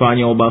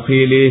wanafanya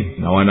ubakhili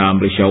na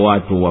wanaamrisha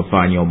watu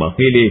wafanye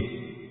ubakhili,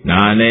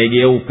 na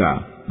anayegeuka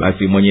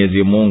basi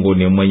Mwenyezi Mungu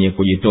ni mwenye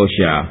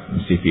kujitosha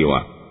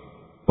msifiwa.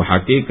 Kwa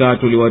hakika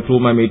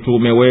tuliwatuma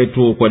mitume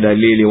wetu kwa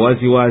dalili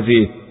wazi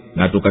wazi,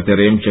 na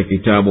tukateremsha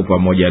kitabu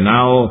pamoja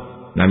nao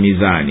na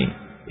mizani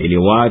ili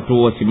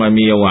watu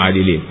wasimamie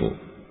uadilifu,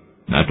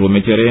 na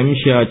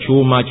tumeteremsha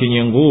chuma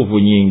chenye nguvu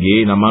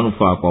nyingi na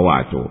manufaa kwa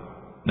watu,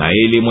 na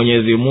ili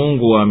Mwenyezi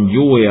Mungu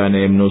amjue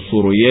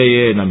anayemnusuru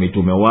yeye na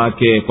mitume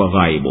wake kwa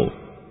ghaibu.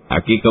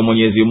 Hakika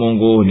Mwenyezi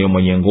Mungu ni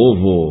mwenye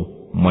nguvu,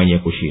 mwenye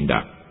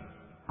kushinda.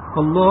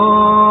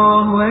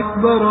 Allahu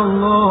Akbar,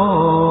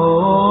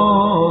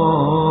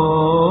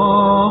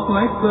 Allahu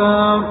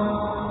Akbar,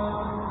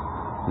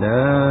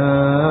 la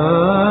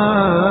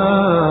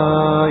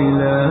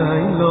ilaha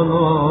illa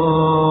Allah.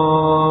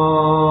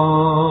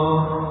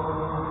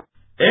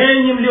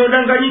 Enyi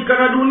mliodanganyika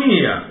na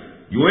dunia,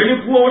 jueni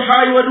kuwa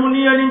uhai wa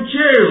dunia ni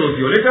mchezo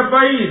usioleta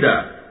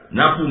faida,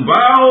 na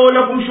pumbao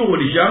la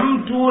kumshughulisha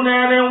mtu na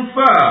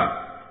yanayomfaa,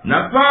 na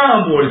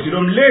pambo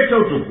lisilomleta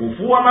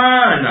utukufu wa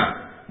maana,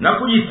 na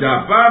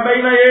kujitapa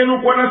baina yenu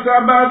kwa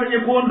nasaba zenye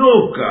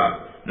kuondoka,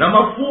 na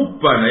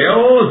mafupa na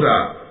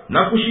yaoza,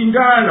 na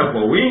kushindana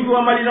kwa wingi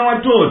wa mali na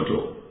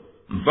watoto.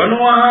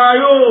 Mfano wa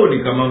hayo ni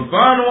kama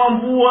mfano wa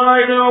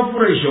mvua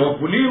inayowafurahisha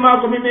wakulima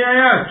kwa mimea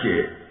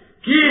yake,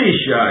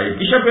 kisha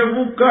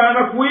ikishapevuka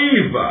na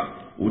kuiva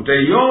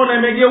utaiona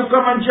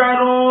imegeuka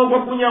manjano kwa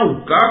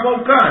kunyauka kwa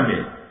ukame,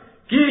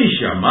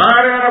 kisha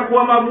mara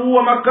yanakuwa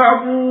mabua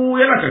makavu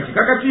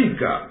yanakatika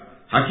katika,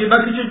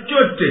 hakibaki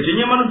chochote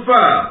chenye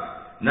manufaa.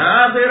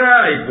 Na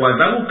akhera iko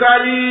adhabu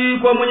kali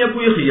kwa mwenye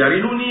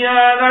kuihiari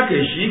dunia na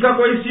keshika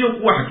kwa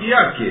isiyokuwa haki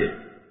yake,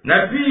 na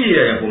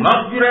pia yapo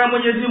maghfira ya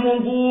Mwenyezi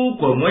Mungu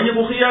kwa mwenye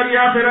kuhiari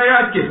akhera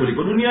yake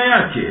kuliko dunia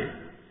yake.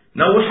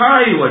 Na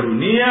uhai wa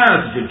dunia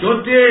si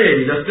chochote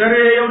ila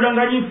starehe ya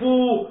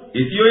udanganyifu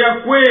isiyo ya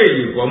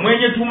kweli kwa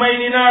mwenye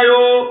tumaini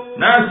nayo,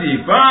 na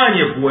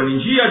asifanye kuwa ni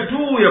njia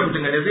tu ya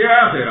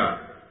kutengenezea akhera.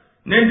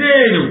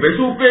 Nendeni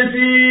upesi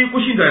upesi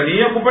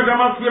kushindania kupata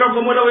maghfira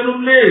kwa Mola wenu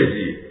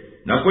mlezi,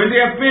 na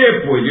kuendea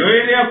pepo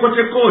iliyoenea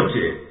kote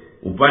kote,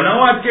 upana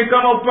wake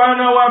kama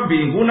upana wa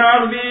mbingu na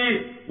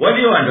ardhi,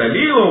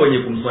 walioandaliwa wenye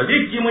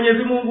kumsadiki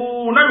Mwenyezi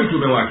Mungu na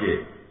mitume wake.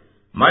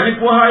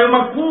 Malipo hayo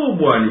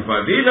makubwa ni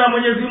fadhila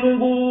Mwenyezi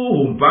Mungu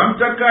humpa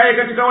mtakaye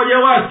katika waja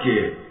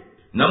wake,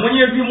 na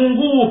Mwenyezi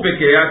Mungu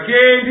peke yake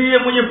ndiye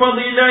mwenye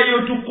fadhila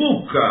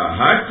iliyotukuka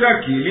hata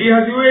akili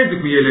haziwezi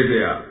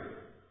kuielezea.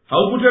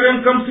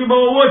 Haukuteremka msiba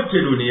wowote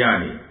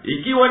duniani,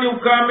 ikiwa ni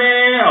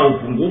ukame au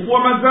upungufu wa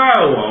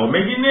mazao au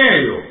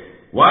mengineyo,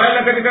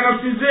 wala katika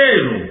nafsi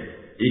zenu,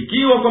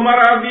 ikiwa kwa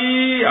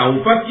maradhi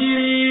au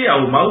fakiri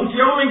au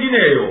mauti au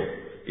mengineyo,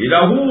 ila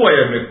huwa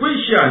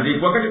yamekwisha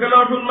andikwa katika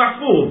Lawhul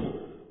Mahfuz,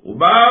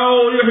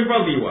 ubao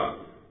uliohifadhiwa,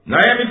 na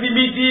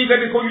yamethibiti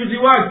katika ujuzi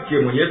wake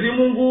Mwenyezi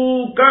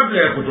Mungu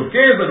kabla ya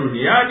kutokeza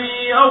duniani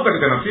au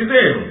katika nafsi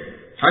zenu.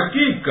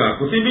 Hakika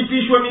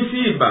kuthibitishwa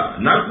misiba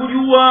na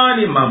kujua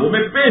ni mambo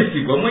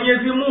mepesi kwa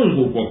Mwenyezi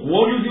Mungu, kwa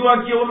kuwa ujuzi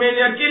wake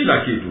umeenea kila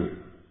kitu.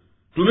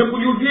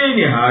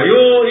 Tumekujuvieni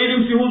hayo ili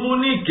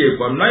msihuzunike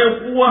kwa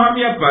mnayokuwa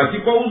hamyapati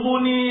kwa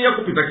huzuni ya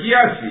kupita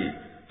kiasi,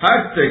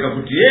 hata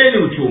ikafutieni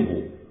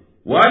uchungu,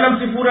 wala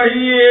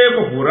msifurahie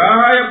kwa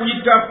furaha ya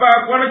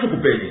kujitapa kwa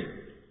anachokupeni.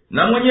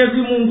 Na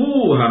Mwenyezi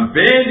Mungu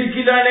hampendi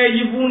kila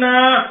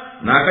anayejivuna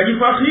na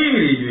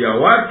akajifakhiri juu ya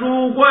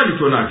watu kwa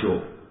alicho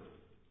nacho.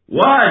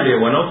 Wale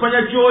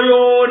wanaofanya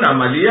choyo na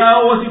mali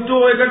yao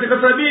wasitoe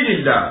katika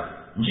sabilillah,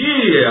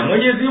 njia ya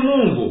Mwenyezi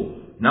Mungu,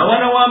 na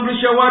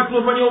wanawaamrisha watu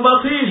wafanye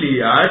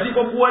ubakhili ati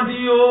kwa kuwa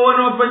ndio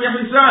wanaofanya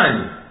hisani,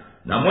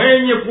 na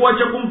mwenye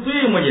kuacha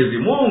kumtii Mwenyezi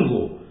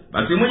Mungu,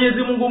 basi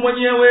Mwenyezi Mungu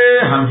mwenyewe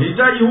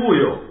hamhitaji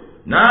huyo,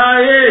 na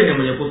yeye ni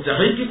mwenye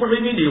kustahiki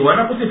kuhimidiwa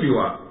na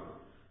kusifiwa.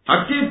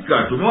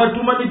 Hakika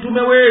tumewatuma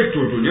mitume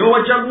wetu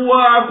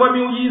tuliowachagua kwa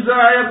miujiza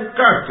ya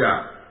kukata,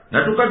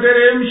 na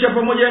tukateremsha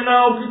pamoja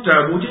nao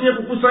kitabu chenye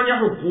kukusanya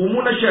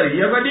hukumu na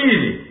sharia za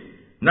dini,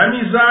 na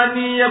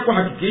mizani ya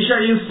kuhakikisha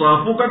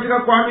insafu katika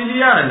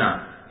kuamiliana,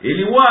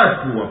 ili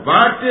watu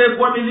wapate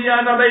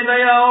kuamiliana baina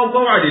yao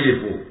kwa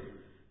uadilifu.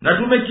 Na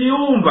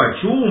tumekiumba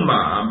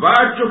chuma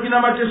ambacho kina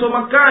mateso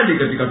makali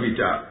katika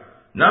vita,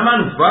 na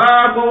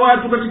manufaa kwa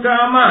watu katika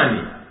amani.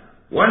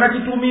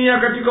 Wanakitumia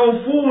katika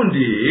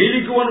ufundi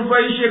ili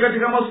kiwanufaishe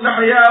katika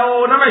maslaha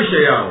yao na maisha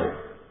yao,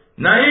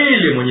 na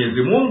ili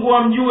Mwenyezi Mungu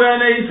amjue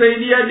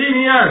anayeisaidia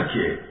dini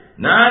yake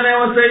na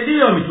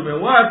anayewasaidia mitume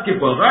wake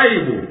kwa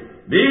ghaibu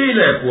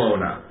bila ya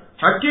kuwaona.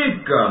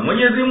 Hakika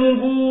Mwenyezi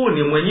Mungu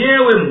ni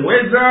mwenyewe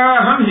muweza,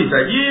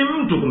 hamhitaji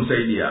mtu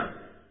kumsaidia.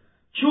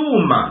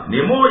 Chuma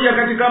ni moja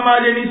katika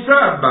madini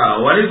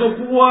 7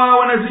 walizokuwa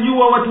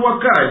wanazijua watu wa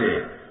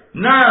kale,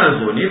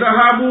 nazo ni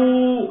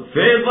dhahabu,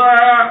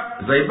 fedha,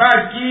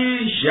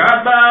 zaibaki,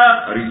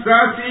 shaba,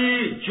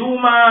 risasi,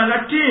 chuma na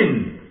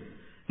tin.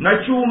 Na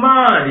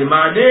chuma ni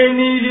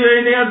madeni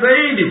iliyoenea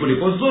zaidi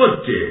kuliko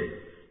zote,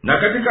 na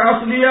katika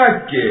asili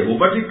yake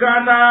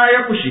hupatikana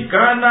ya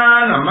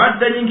kushikana na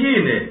mada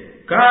nyingine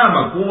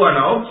kama kuwa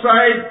na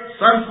oxide,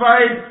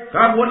 sulfide,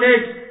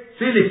 carbonate,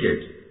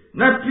 silicate.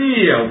 Na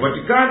pia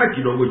hupatikana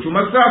kidogo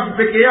chuma safi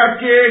peke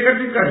yake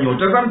katika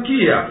nyota za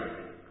mkia.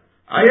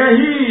 Aya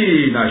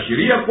hii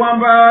inaashiria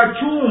kwamba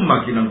chuma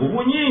kina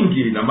nguvu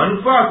nyingi na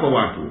manufaa kwa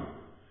watu,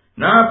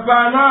 na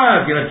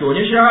hapana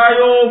kinachoonyesha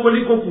hayo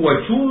kuliko kuwa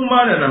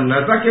chuma na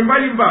namna zake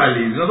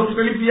mbalimbali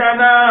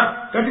zinazokhtalifiana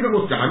katika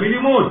kustahamili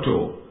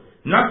moto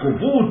na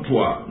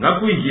kuvutwa na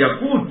kuingia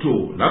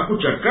kutu na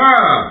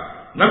kuchakaa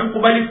na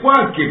kukubali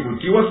kwake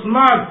kutiwa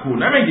smaku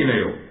na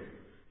mengineyo.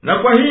 Na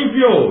kwa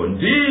hivyo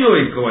ndiyo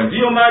ikawa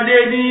ndiyo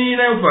madeni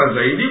inayofaa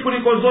zaidi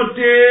kuliko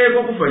zote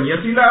kwa kufanyia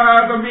silaha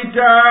za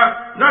vita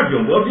na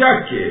vyombo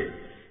vyake,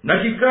 na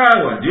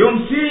kikawa ndiyo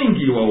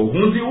msingi wa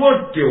uhunzi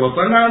wote wa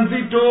sanaa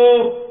nzito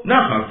na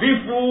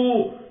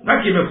hafifu, na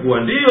kimekuwa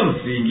ndiyo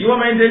msingi wa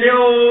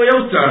maendeleo ya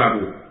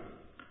ustaarabu.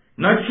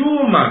 Na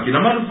chuma kina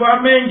manufaa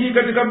mengi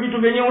katika vitu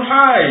vyenye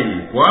uhai,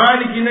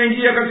 kwani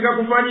kinaingia katika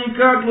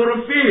kufanyika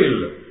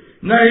chlorophyll,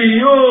 na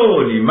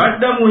hiyo ni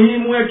mada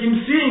muhimu ya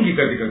kimsingi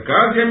katika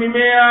kazi ya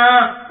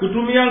mimea,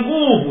 kutumia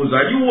nguvu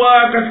za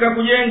jua katika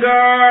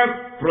kujenga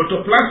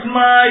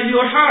protoplasma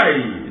iliyo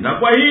hai, na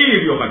kwa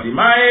hivyo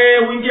hatimaye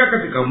huingia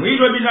katika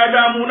mwili wa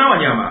binadamu na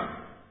wanyama.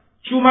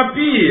 Chuma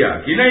pia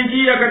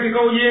kinaingia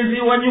katika ujenzi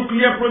wa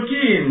nuclear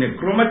protein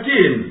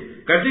chromatin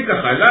katika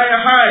khalaya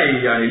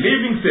hai, yani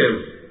living cells,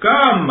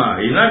 kama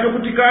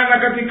inavyokutikana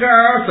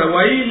katika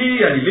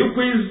sawaili, yani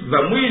liquids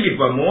za mwili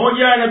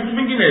pamoja na vitu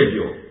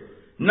vinginevyo.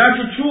 Na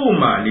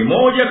kichuma ni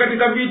moja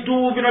katika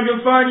vitu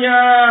vinavyofanya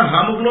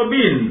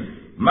hemoglobin,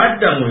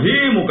 mada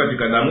muhimu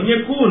katika damu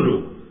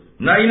nyekundu,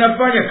 na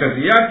inafanya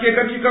kazi yake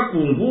katika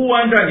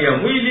kuungua ndani ya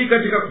mwili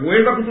katika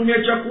kuweza kutumia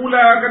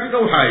chakula katika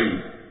uhai.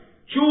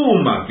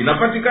 Chuma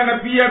kinapatikana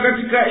pia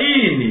katika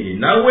ini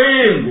na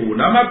wengu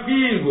na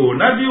mapigo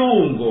na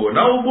viungo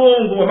na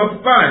ubongo wa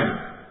mafupani.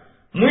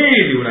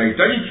 Mwili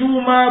unahitaji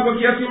chuma kwa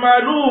kiasi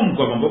maalum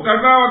kwa mambo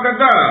kadhaa wa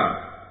kadhaa,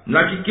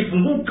 na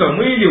kikipunguka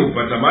mwili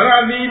hupata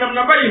maradhi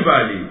namna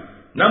mbalimbali.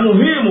 Na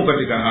muhimu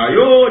katika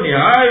hayo ni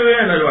hayo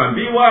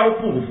yanayoambiwa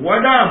upungufu wa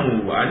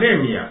damu,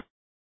 anemia.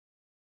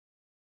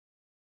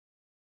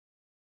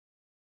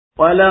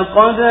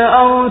 وَلَقَدْ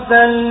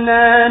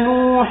أَرْسَلْنَا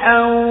نُوحًا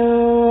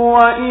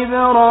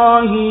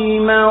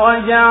وَإِبْرَاهِيمَ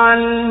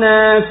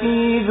وَجَعَلْنَا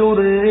فِي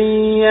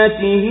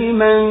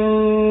ذُرِّيَّتِهِمَا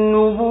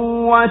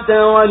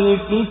النُّبُوَّةَ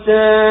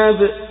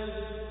وَالْكِتَابَ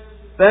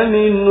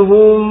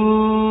فَمِنْهُم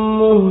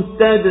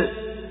مُّهْتَدٍ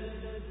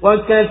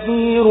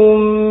وَكَثِيرٌ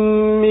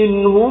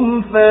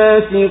مِّنْهُمْ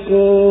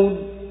فَاسِقُونَ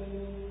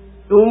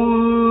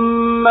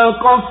ثُمَّ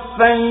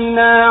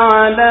قَفَّيْنَا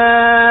عَلَى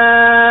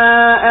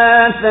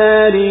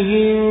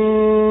آثَارِهِم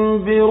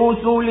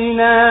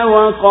برسلنا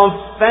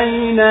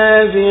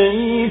وقفينا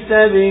بعيسى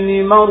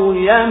ابن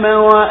مريم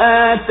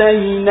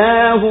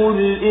وآتيناه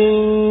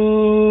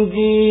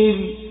الإنجيل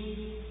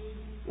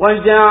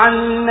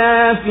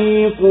وجعلنا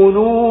في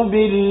قلوب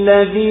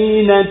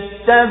الذين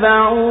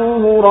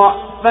اتبعوه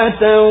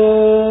رأفة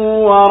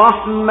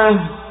ورحمة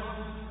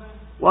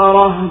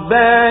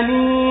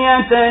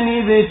ورهبانية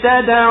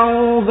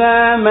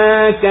ابتدعوها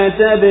ما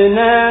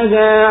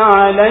كتبناها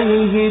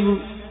عليهم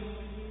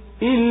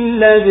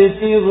إلا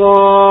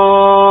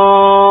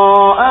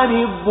ابتغاء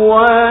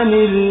رضوان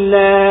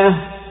الله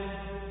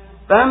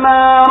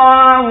فما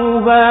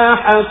رعوها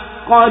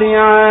حق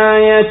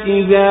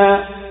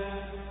رعايتها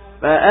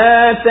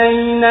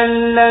فآتينا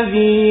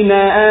الذين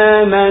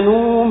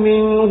آمنوا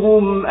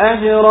منهم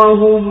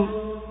أجرهم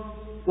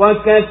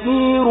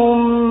وكثير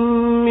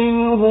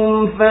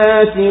منهم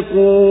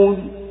فاسقون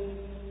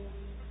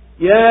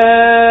يا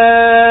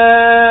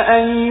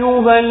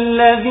أيها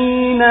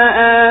الذين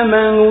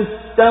آمنوا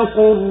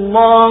اتقوا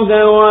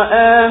الله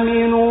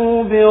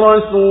وآمنوا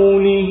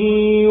برسوله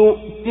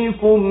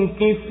يؤتكم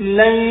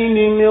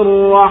كفلين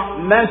من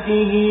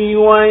رحمته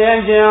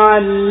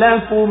ويجعل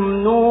لكم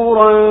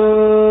نورا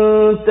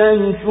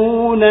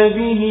تمشون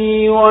به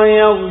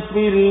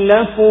ويغفر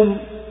لكم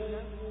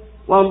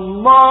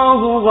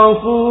والله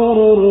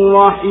غفور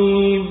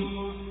رحيم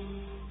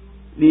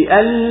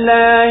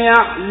لئلا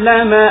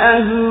يعلم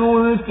أهل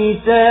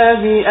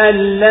الكتاب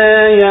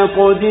ألا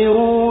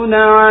يقدرون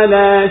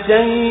على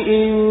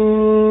شيء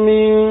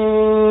من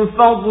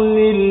فضل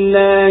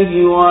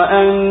الله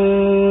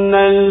وأن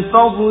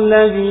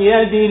الفضل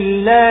بيد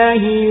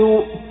الله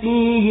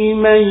يؤتيه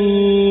من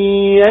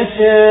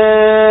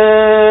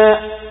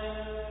يشاء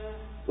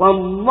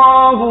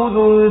والله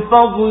ذو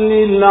الفضل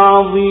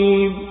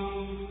العظيم.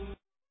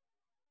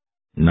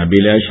 Na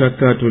bila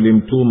shaka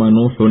tulimtuma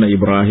Nuhu na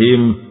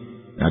Ibrahim,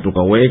 na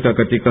tukaweka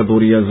katika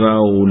dhuria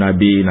zao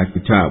unabii na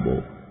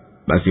kitabu.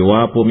 Basi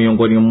wapo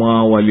miongoni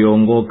mwao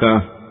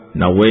walioongoka,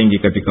 na wengi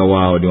katika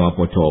wao ni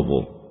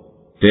wapotovu.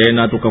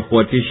 Tena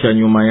tukafuatisha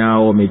nyuma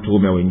yao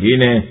mitume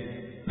wengine,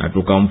 na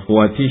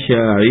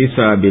tukamfuatisha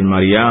Isa bin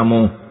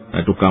Mariamu,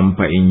 na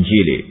tukampa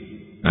Injili,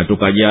 na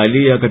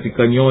tukajalia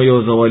katika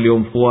nyoyo za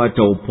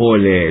waliomfuata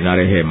upole na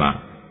rehema,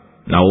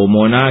 na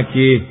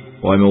umonaki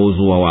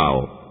wameuzua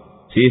wao.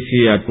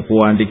 Sisi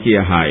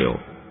hatukuwaandikia hayo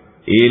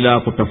ila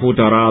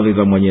kutafuta radhi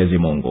za Mwenyezi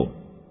Mungu,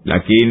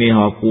 lakini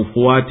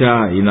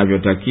hawakufuata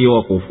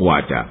inavyotakiwa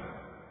kufuata.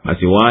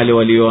 Basi wale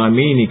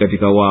walioamini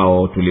katika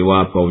wao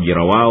tuliwapa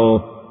ujira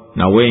wao,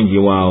 na wengi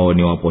wao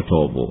ni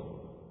wapotovu.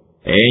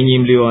 Enyi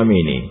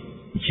mlioamini,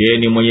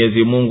 mcheni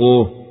Mwenyezi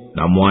Mungu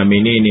na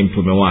muaminini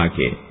mtume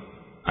wake.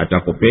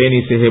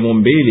 Atakupeni sehemu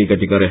mbili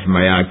katika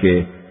rehema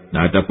yake,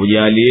 na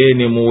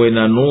atakujalieni muwe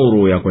na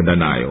nuru ya kwenda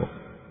nayo,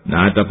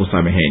 na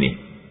atakusameheni.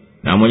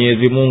 Na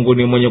Mwenyezi Mungu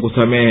ni mwenye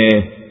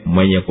kusamehe,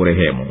 mwenye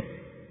kurehemu.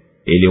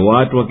 Ili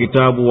watu wa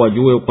kitabu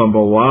wajue kwamba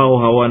wao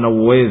hawana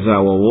uweza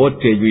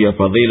wowote juu ya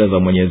fadhila za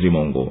Mwenyezi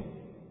Mungu,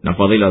 na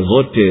fadhila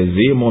zote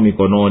zimo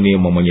mikononi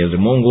mwa Mwenyezi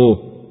Mungu,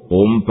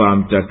 humpa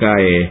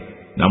mtakaye,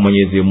 na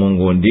Mwenyezi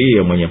Mungu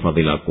ndiye mwenye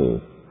fadhila kuu.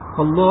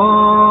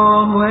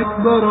 Allahu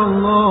Akbar,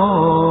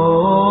 Allahu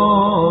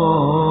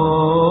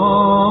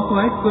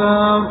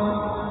Akbar,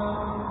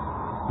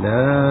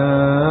 la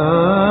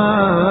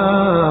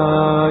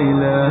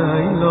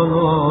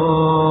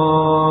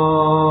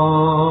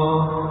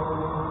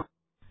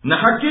na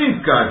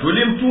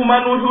tulimtuma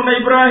Nuhu na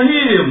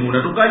Ibrahimu,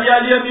 na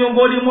tukajalia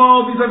miongoni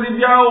mwao vizazi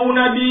vyao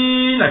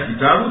unabii na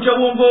kitabu cha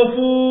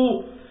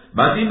uongofu.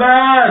 Basi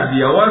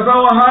baadhi ya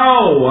wazao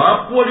hao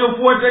wapo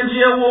waliofuata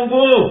njia ya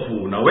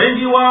uongofu, na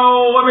wengi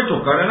wao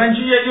wametokana na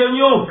njia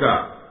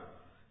iliyonyoka.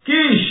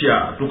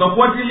 Kisha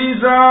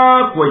tukafuatiliza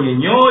kwenye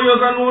nyoyo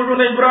za Nuhu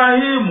na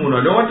Ibrahimu na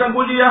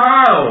waliowatangulia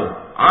hao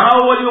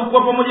au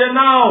waliokuwa pamoja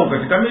nao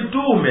katika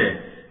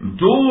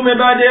mtume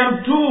baada ya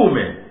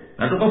mtume,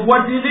 na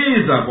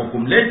tukafuatiliza kwa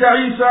kumleta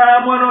Isa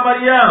mwana wa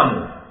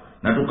Mariamu,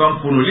 na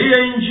tukamfunulia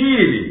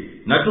Injili,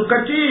 na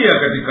tukatia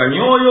katika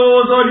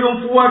nyoyo za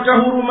waliomfuata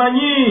huruma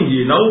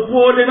nyingi na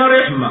upole na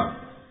rehema.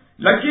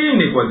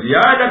 Lakini kwa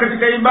ziada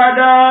katika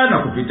ibada na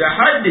kupita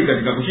hadi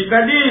katika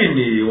kushika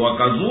dini,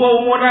 wakazua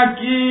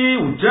umonaki,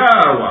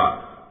 utawa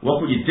wa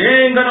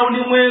kujitenga na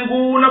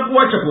ulimwengu na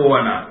kuacha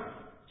kuoana.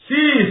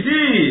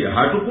 Sisi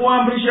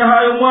hatukuamrisha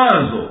hayo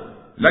mwanzo,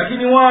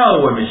 lakini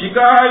wao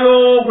wameshika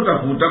hayo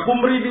kutafuta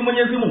kumridhi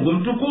Mwenyezi Mungu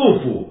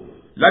mtukufu,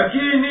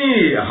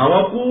 lakini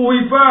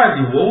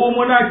hawakuhifadhi huo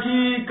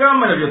umonaki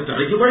kama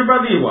inavyostahili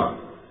kuhifadhiwa.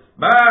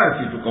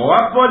 Basi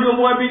tukawapa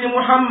waliomwamini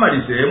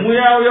Muhammad sehemu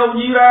yao ya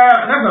ujira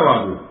na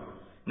thawabu,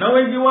 na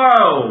wengi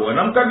wao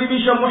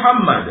wanamkadhibisha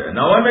Muhammad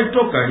na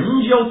wametoka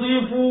nje ya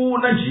utiifu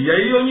na njia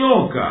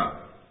iliyonyoka.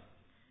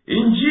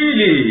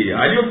 Injili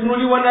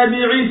aliyofunuliwa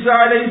Nabii Isa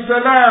alayhi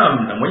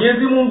salam na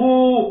Mwenyezi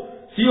Mungu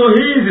siyo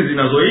hizi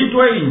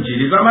zinazoitwa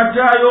Injili za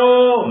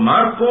Matayo,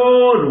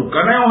 Marko,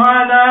 Luka na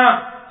Yohana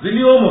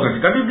ziliomo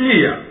katika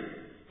Biblia.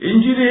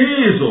 Injili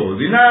hizo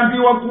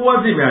zinaambiwa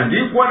kuwa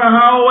zimeandikwa na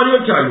hao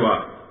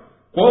waliotajwa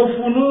kwa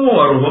ufunuo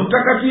wa Roho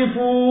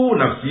Mtakatifu,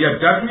 nafsi ya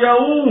tatu ya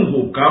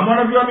Mungu, kama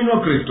wanavyoamini wa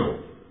Kristo.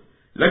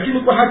 Lakini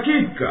kwa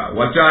hakika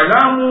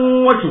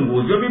wataalamu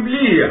wachunguzi wa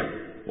Biblia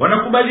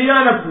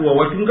wanakubaliana kuwa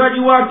watungaji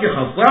wake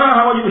hasa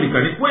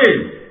hawajulikani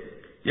kweli.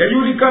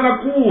 Yajulikana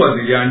kuwa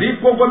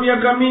ziliandikwa kwa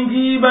miaka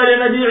mingi baada ya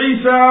Nabii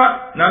Isa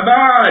na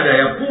baada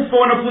ya kufa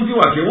wanafunzi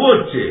wake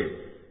wote.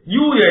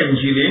 Juu ya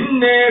Injili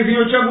 4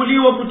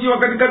 zilizochaguliwa kutiwa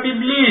katika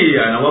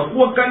Biblia na wakuu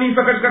wa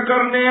kanisa katika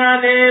karne ya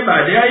 4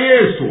 baada ya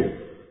Yesu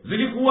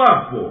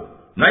zilikuwapo,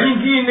 na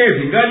nyingine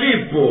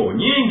zingalipo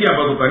nyingi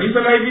ambazo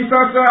kanisa la hivi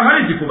sasa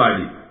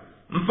halizikubali.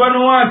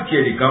 Mfano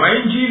wake ni kama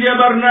Injili ya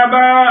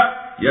Barnaba,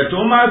 ya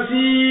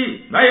Tomasi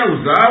na ya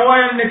Uzawa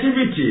ya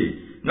Nativity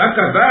na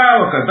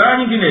kadhaa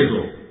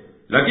nyinginezo.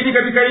 Lakini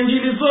katika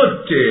Injili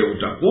zote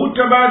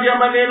utakuta baadhi ya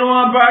maneno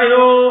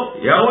ambayo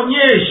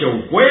yaonyesha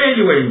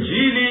ukweli wa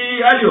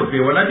Injili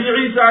aliyopewa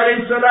Nabii Isa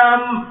alayhi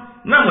salam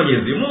na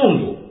Mwenyezi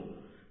Mungu.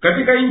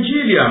 Katika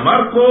Injili ya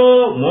Marko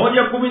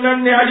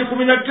 1:14 hadi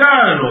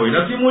 15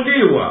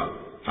 inasimuliwa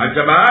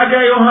hata baada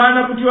ya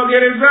Yohana kutiwa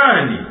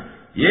gerezani,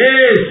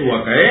 Yesu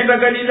akaenda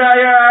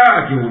Galilaya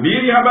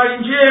akihubiri habari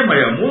njema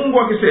ya Mungu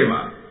akisema,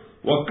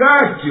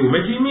 wakati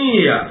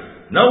umetimia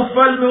na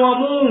ufalme wa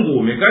Mungu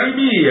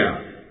umekaribia,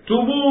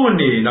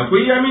 tubuni na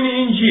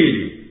kuiamini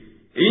Injili.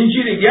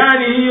 Injili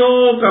gani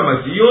hiyo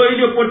kama siyo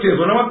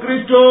iliyopotezwa na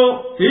Wakristo?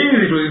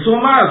 Hizi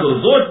tulisomazo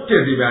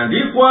zote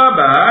zimeandikwa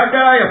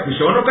baada ya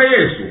kushaondoka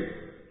Yesu,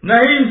 na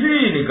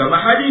hizi ni kama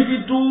hadithi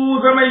tu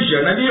za maisha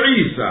ya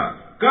Nabii Isa,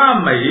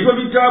 kama hivyo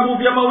vitabu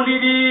vya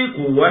Maulidi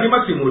kuwa ni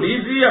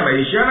masimulizi ya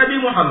maisha ya Nabii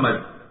Muhammad.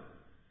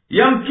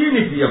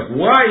 Yamkini pia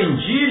kuwa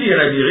Injili ya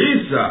Nabii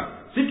Isa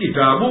si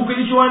kitabu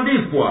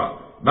kilichoandikwa,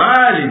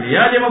 bali ni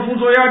yale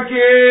mafunzo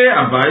yake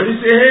ambayo ni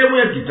sehemu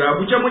ya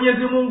kitabu cha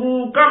Mwenyezi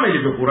Mungu, kama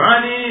ilivyo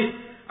Qur'ani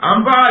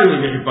ambayo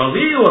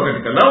imehifadhiwa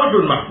katika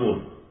Lauhul Mahfuz.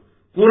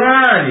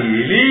 Qur'ani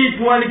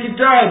iliitwa ni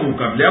kitabu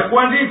kabla ya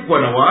kuandikwa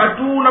na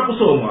watu na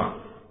kusomwa,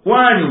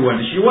 kwani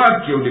uandishi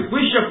wake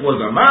ulikwisha kuwa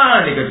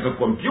zamani katika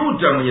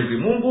kompyuta Mwenyezi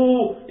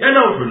Mungu ya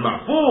Lauhul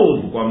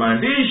Mahfuz kwa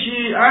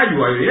maandishi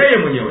ajuayo yeye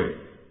mwenyewe.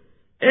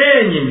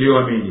 Enyi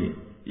mlioamini,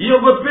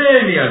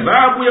 iogopeni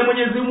adhabu ya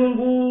Mwenyezi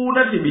Mungu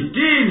na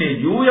thibitini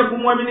juu ya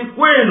kumwamini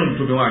kwenu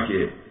mtume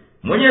wake.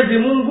 Mwenyezi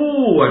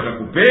Mungu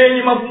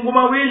atakupeni mafungu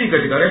mawili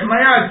katika rehema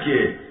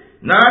yake,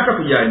 na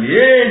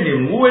atakujalieni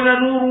muwe na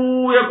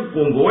nuru ya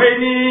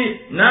kukongoeni,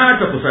 na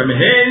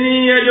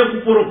atakusameheni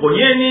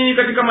yaliyokuporokonyeni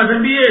katika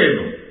madhambi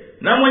yenu.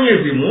 Na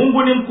Mwenyezi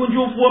Mungu ni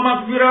mkunjufu wa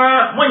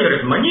maghfira, mwenye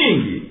rehema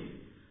nyingi.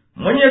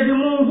 Mwenyezi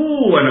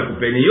Mungu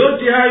anakupeni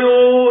yote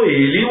hayo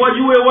ili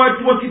wajue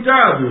watu wa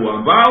kitabu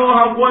ambao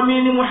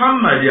hawakuamini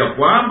Muhammad ya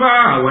kwamba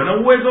hawana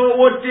uwezo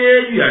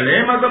wote juu ya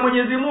neema za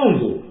Mwenyezi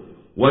Mungu,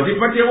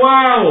 wazipate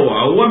wao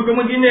au wampe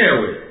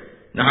mwinginewe.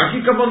 Na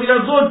hakika fadhila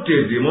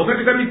zote zimo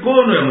katika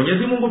mikono ya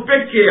Mwenyezi Mungu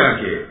peke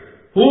yake,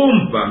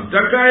 humpa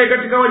mtakaye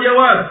katika waja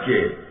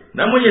wake,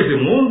 na Mwenyezi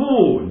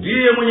Mungu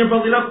ndiye mwenye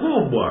fadhila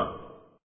kubwa.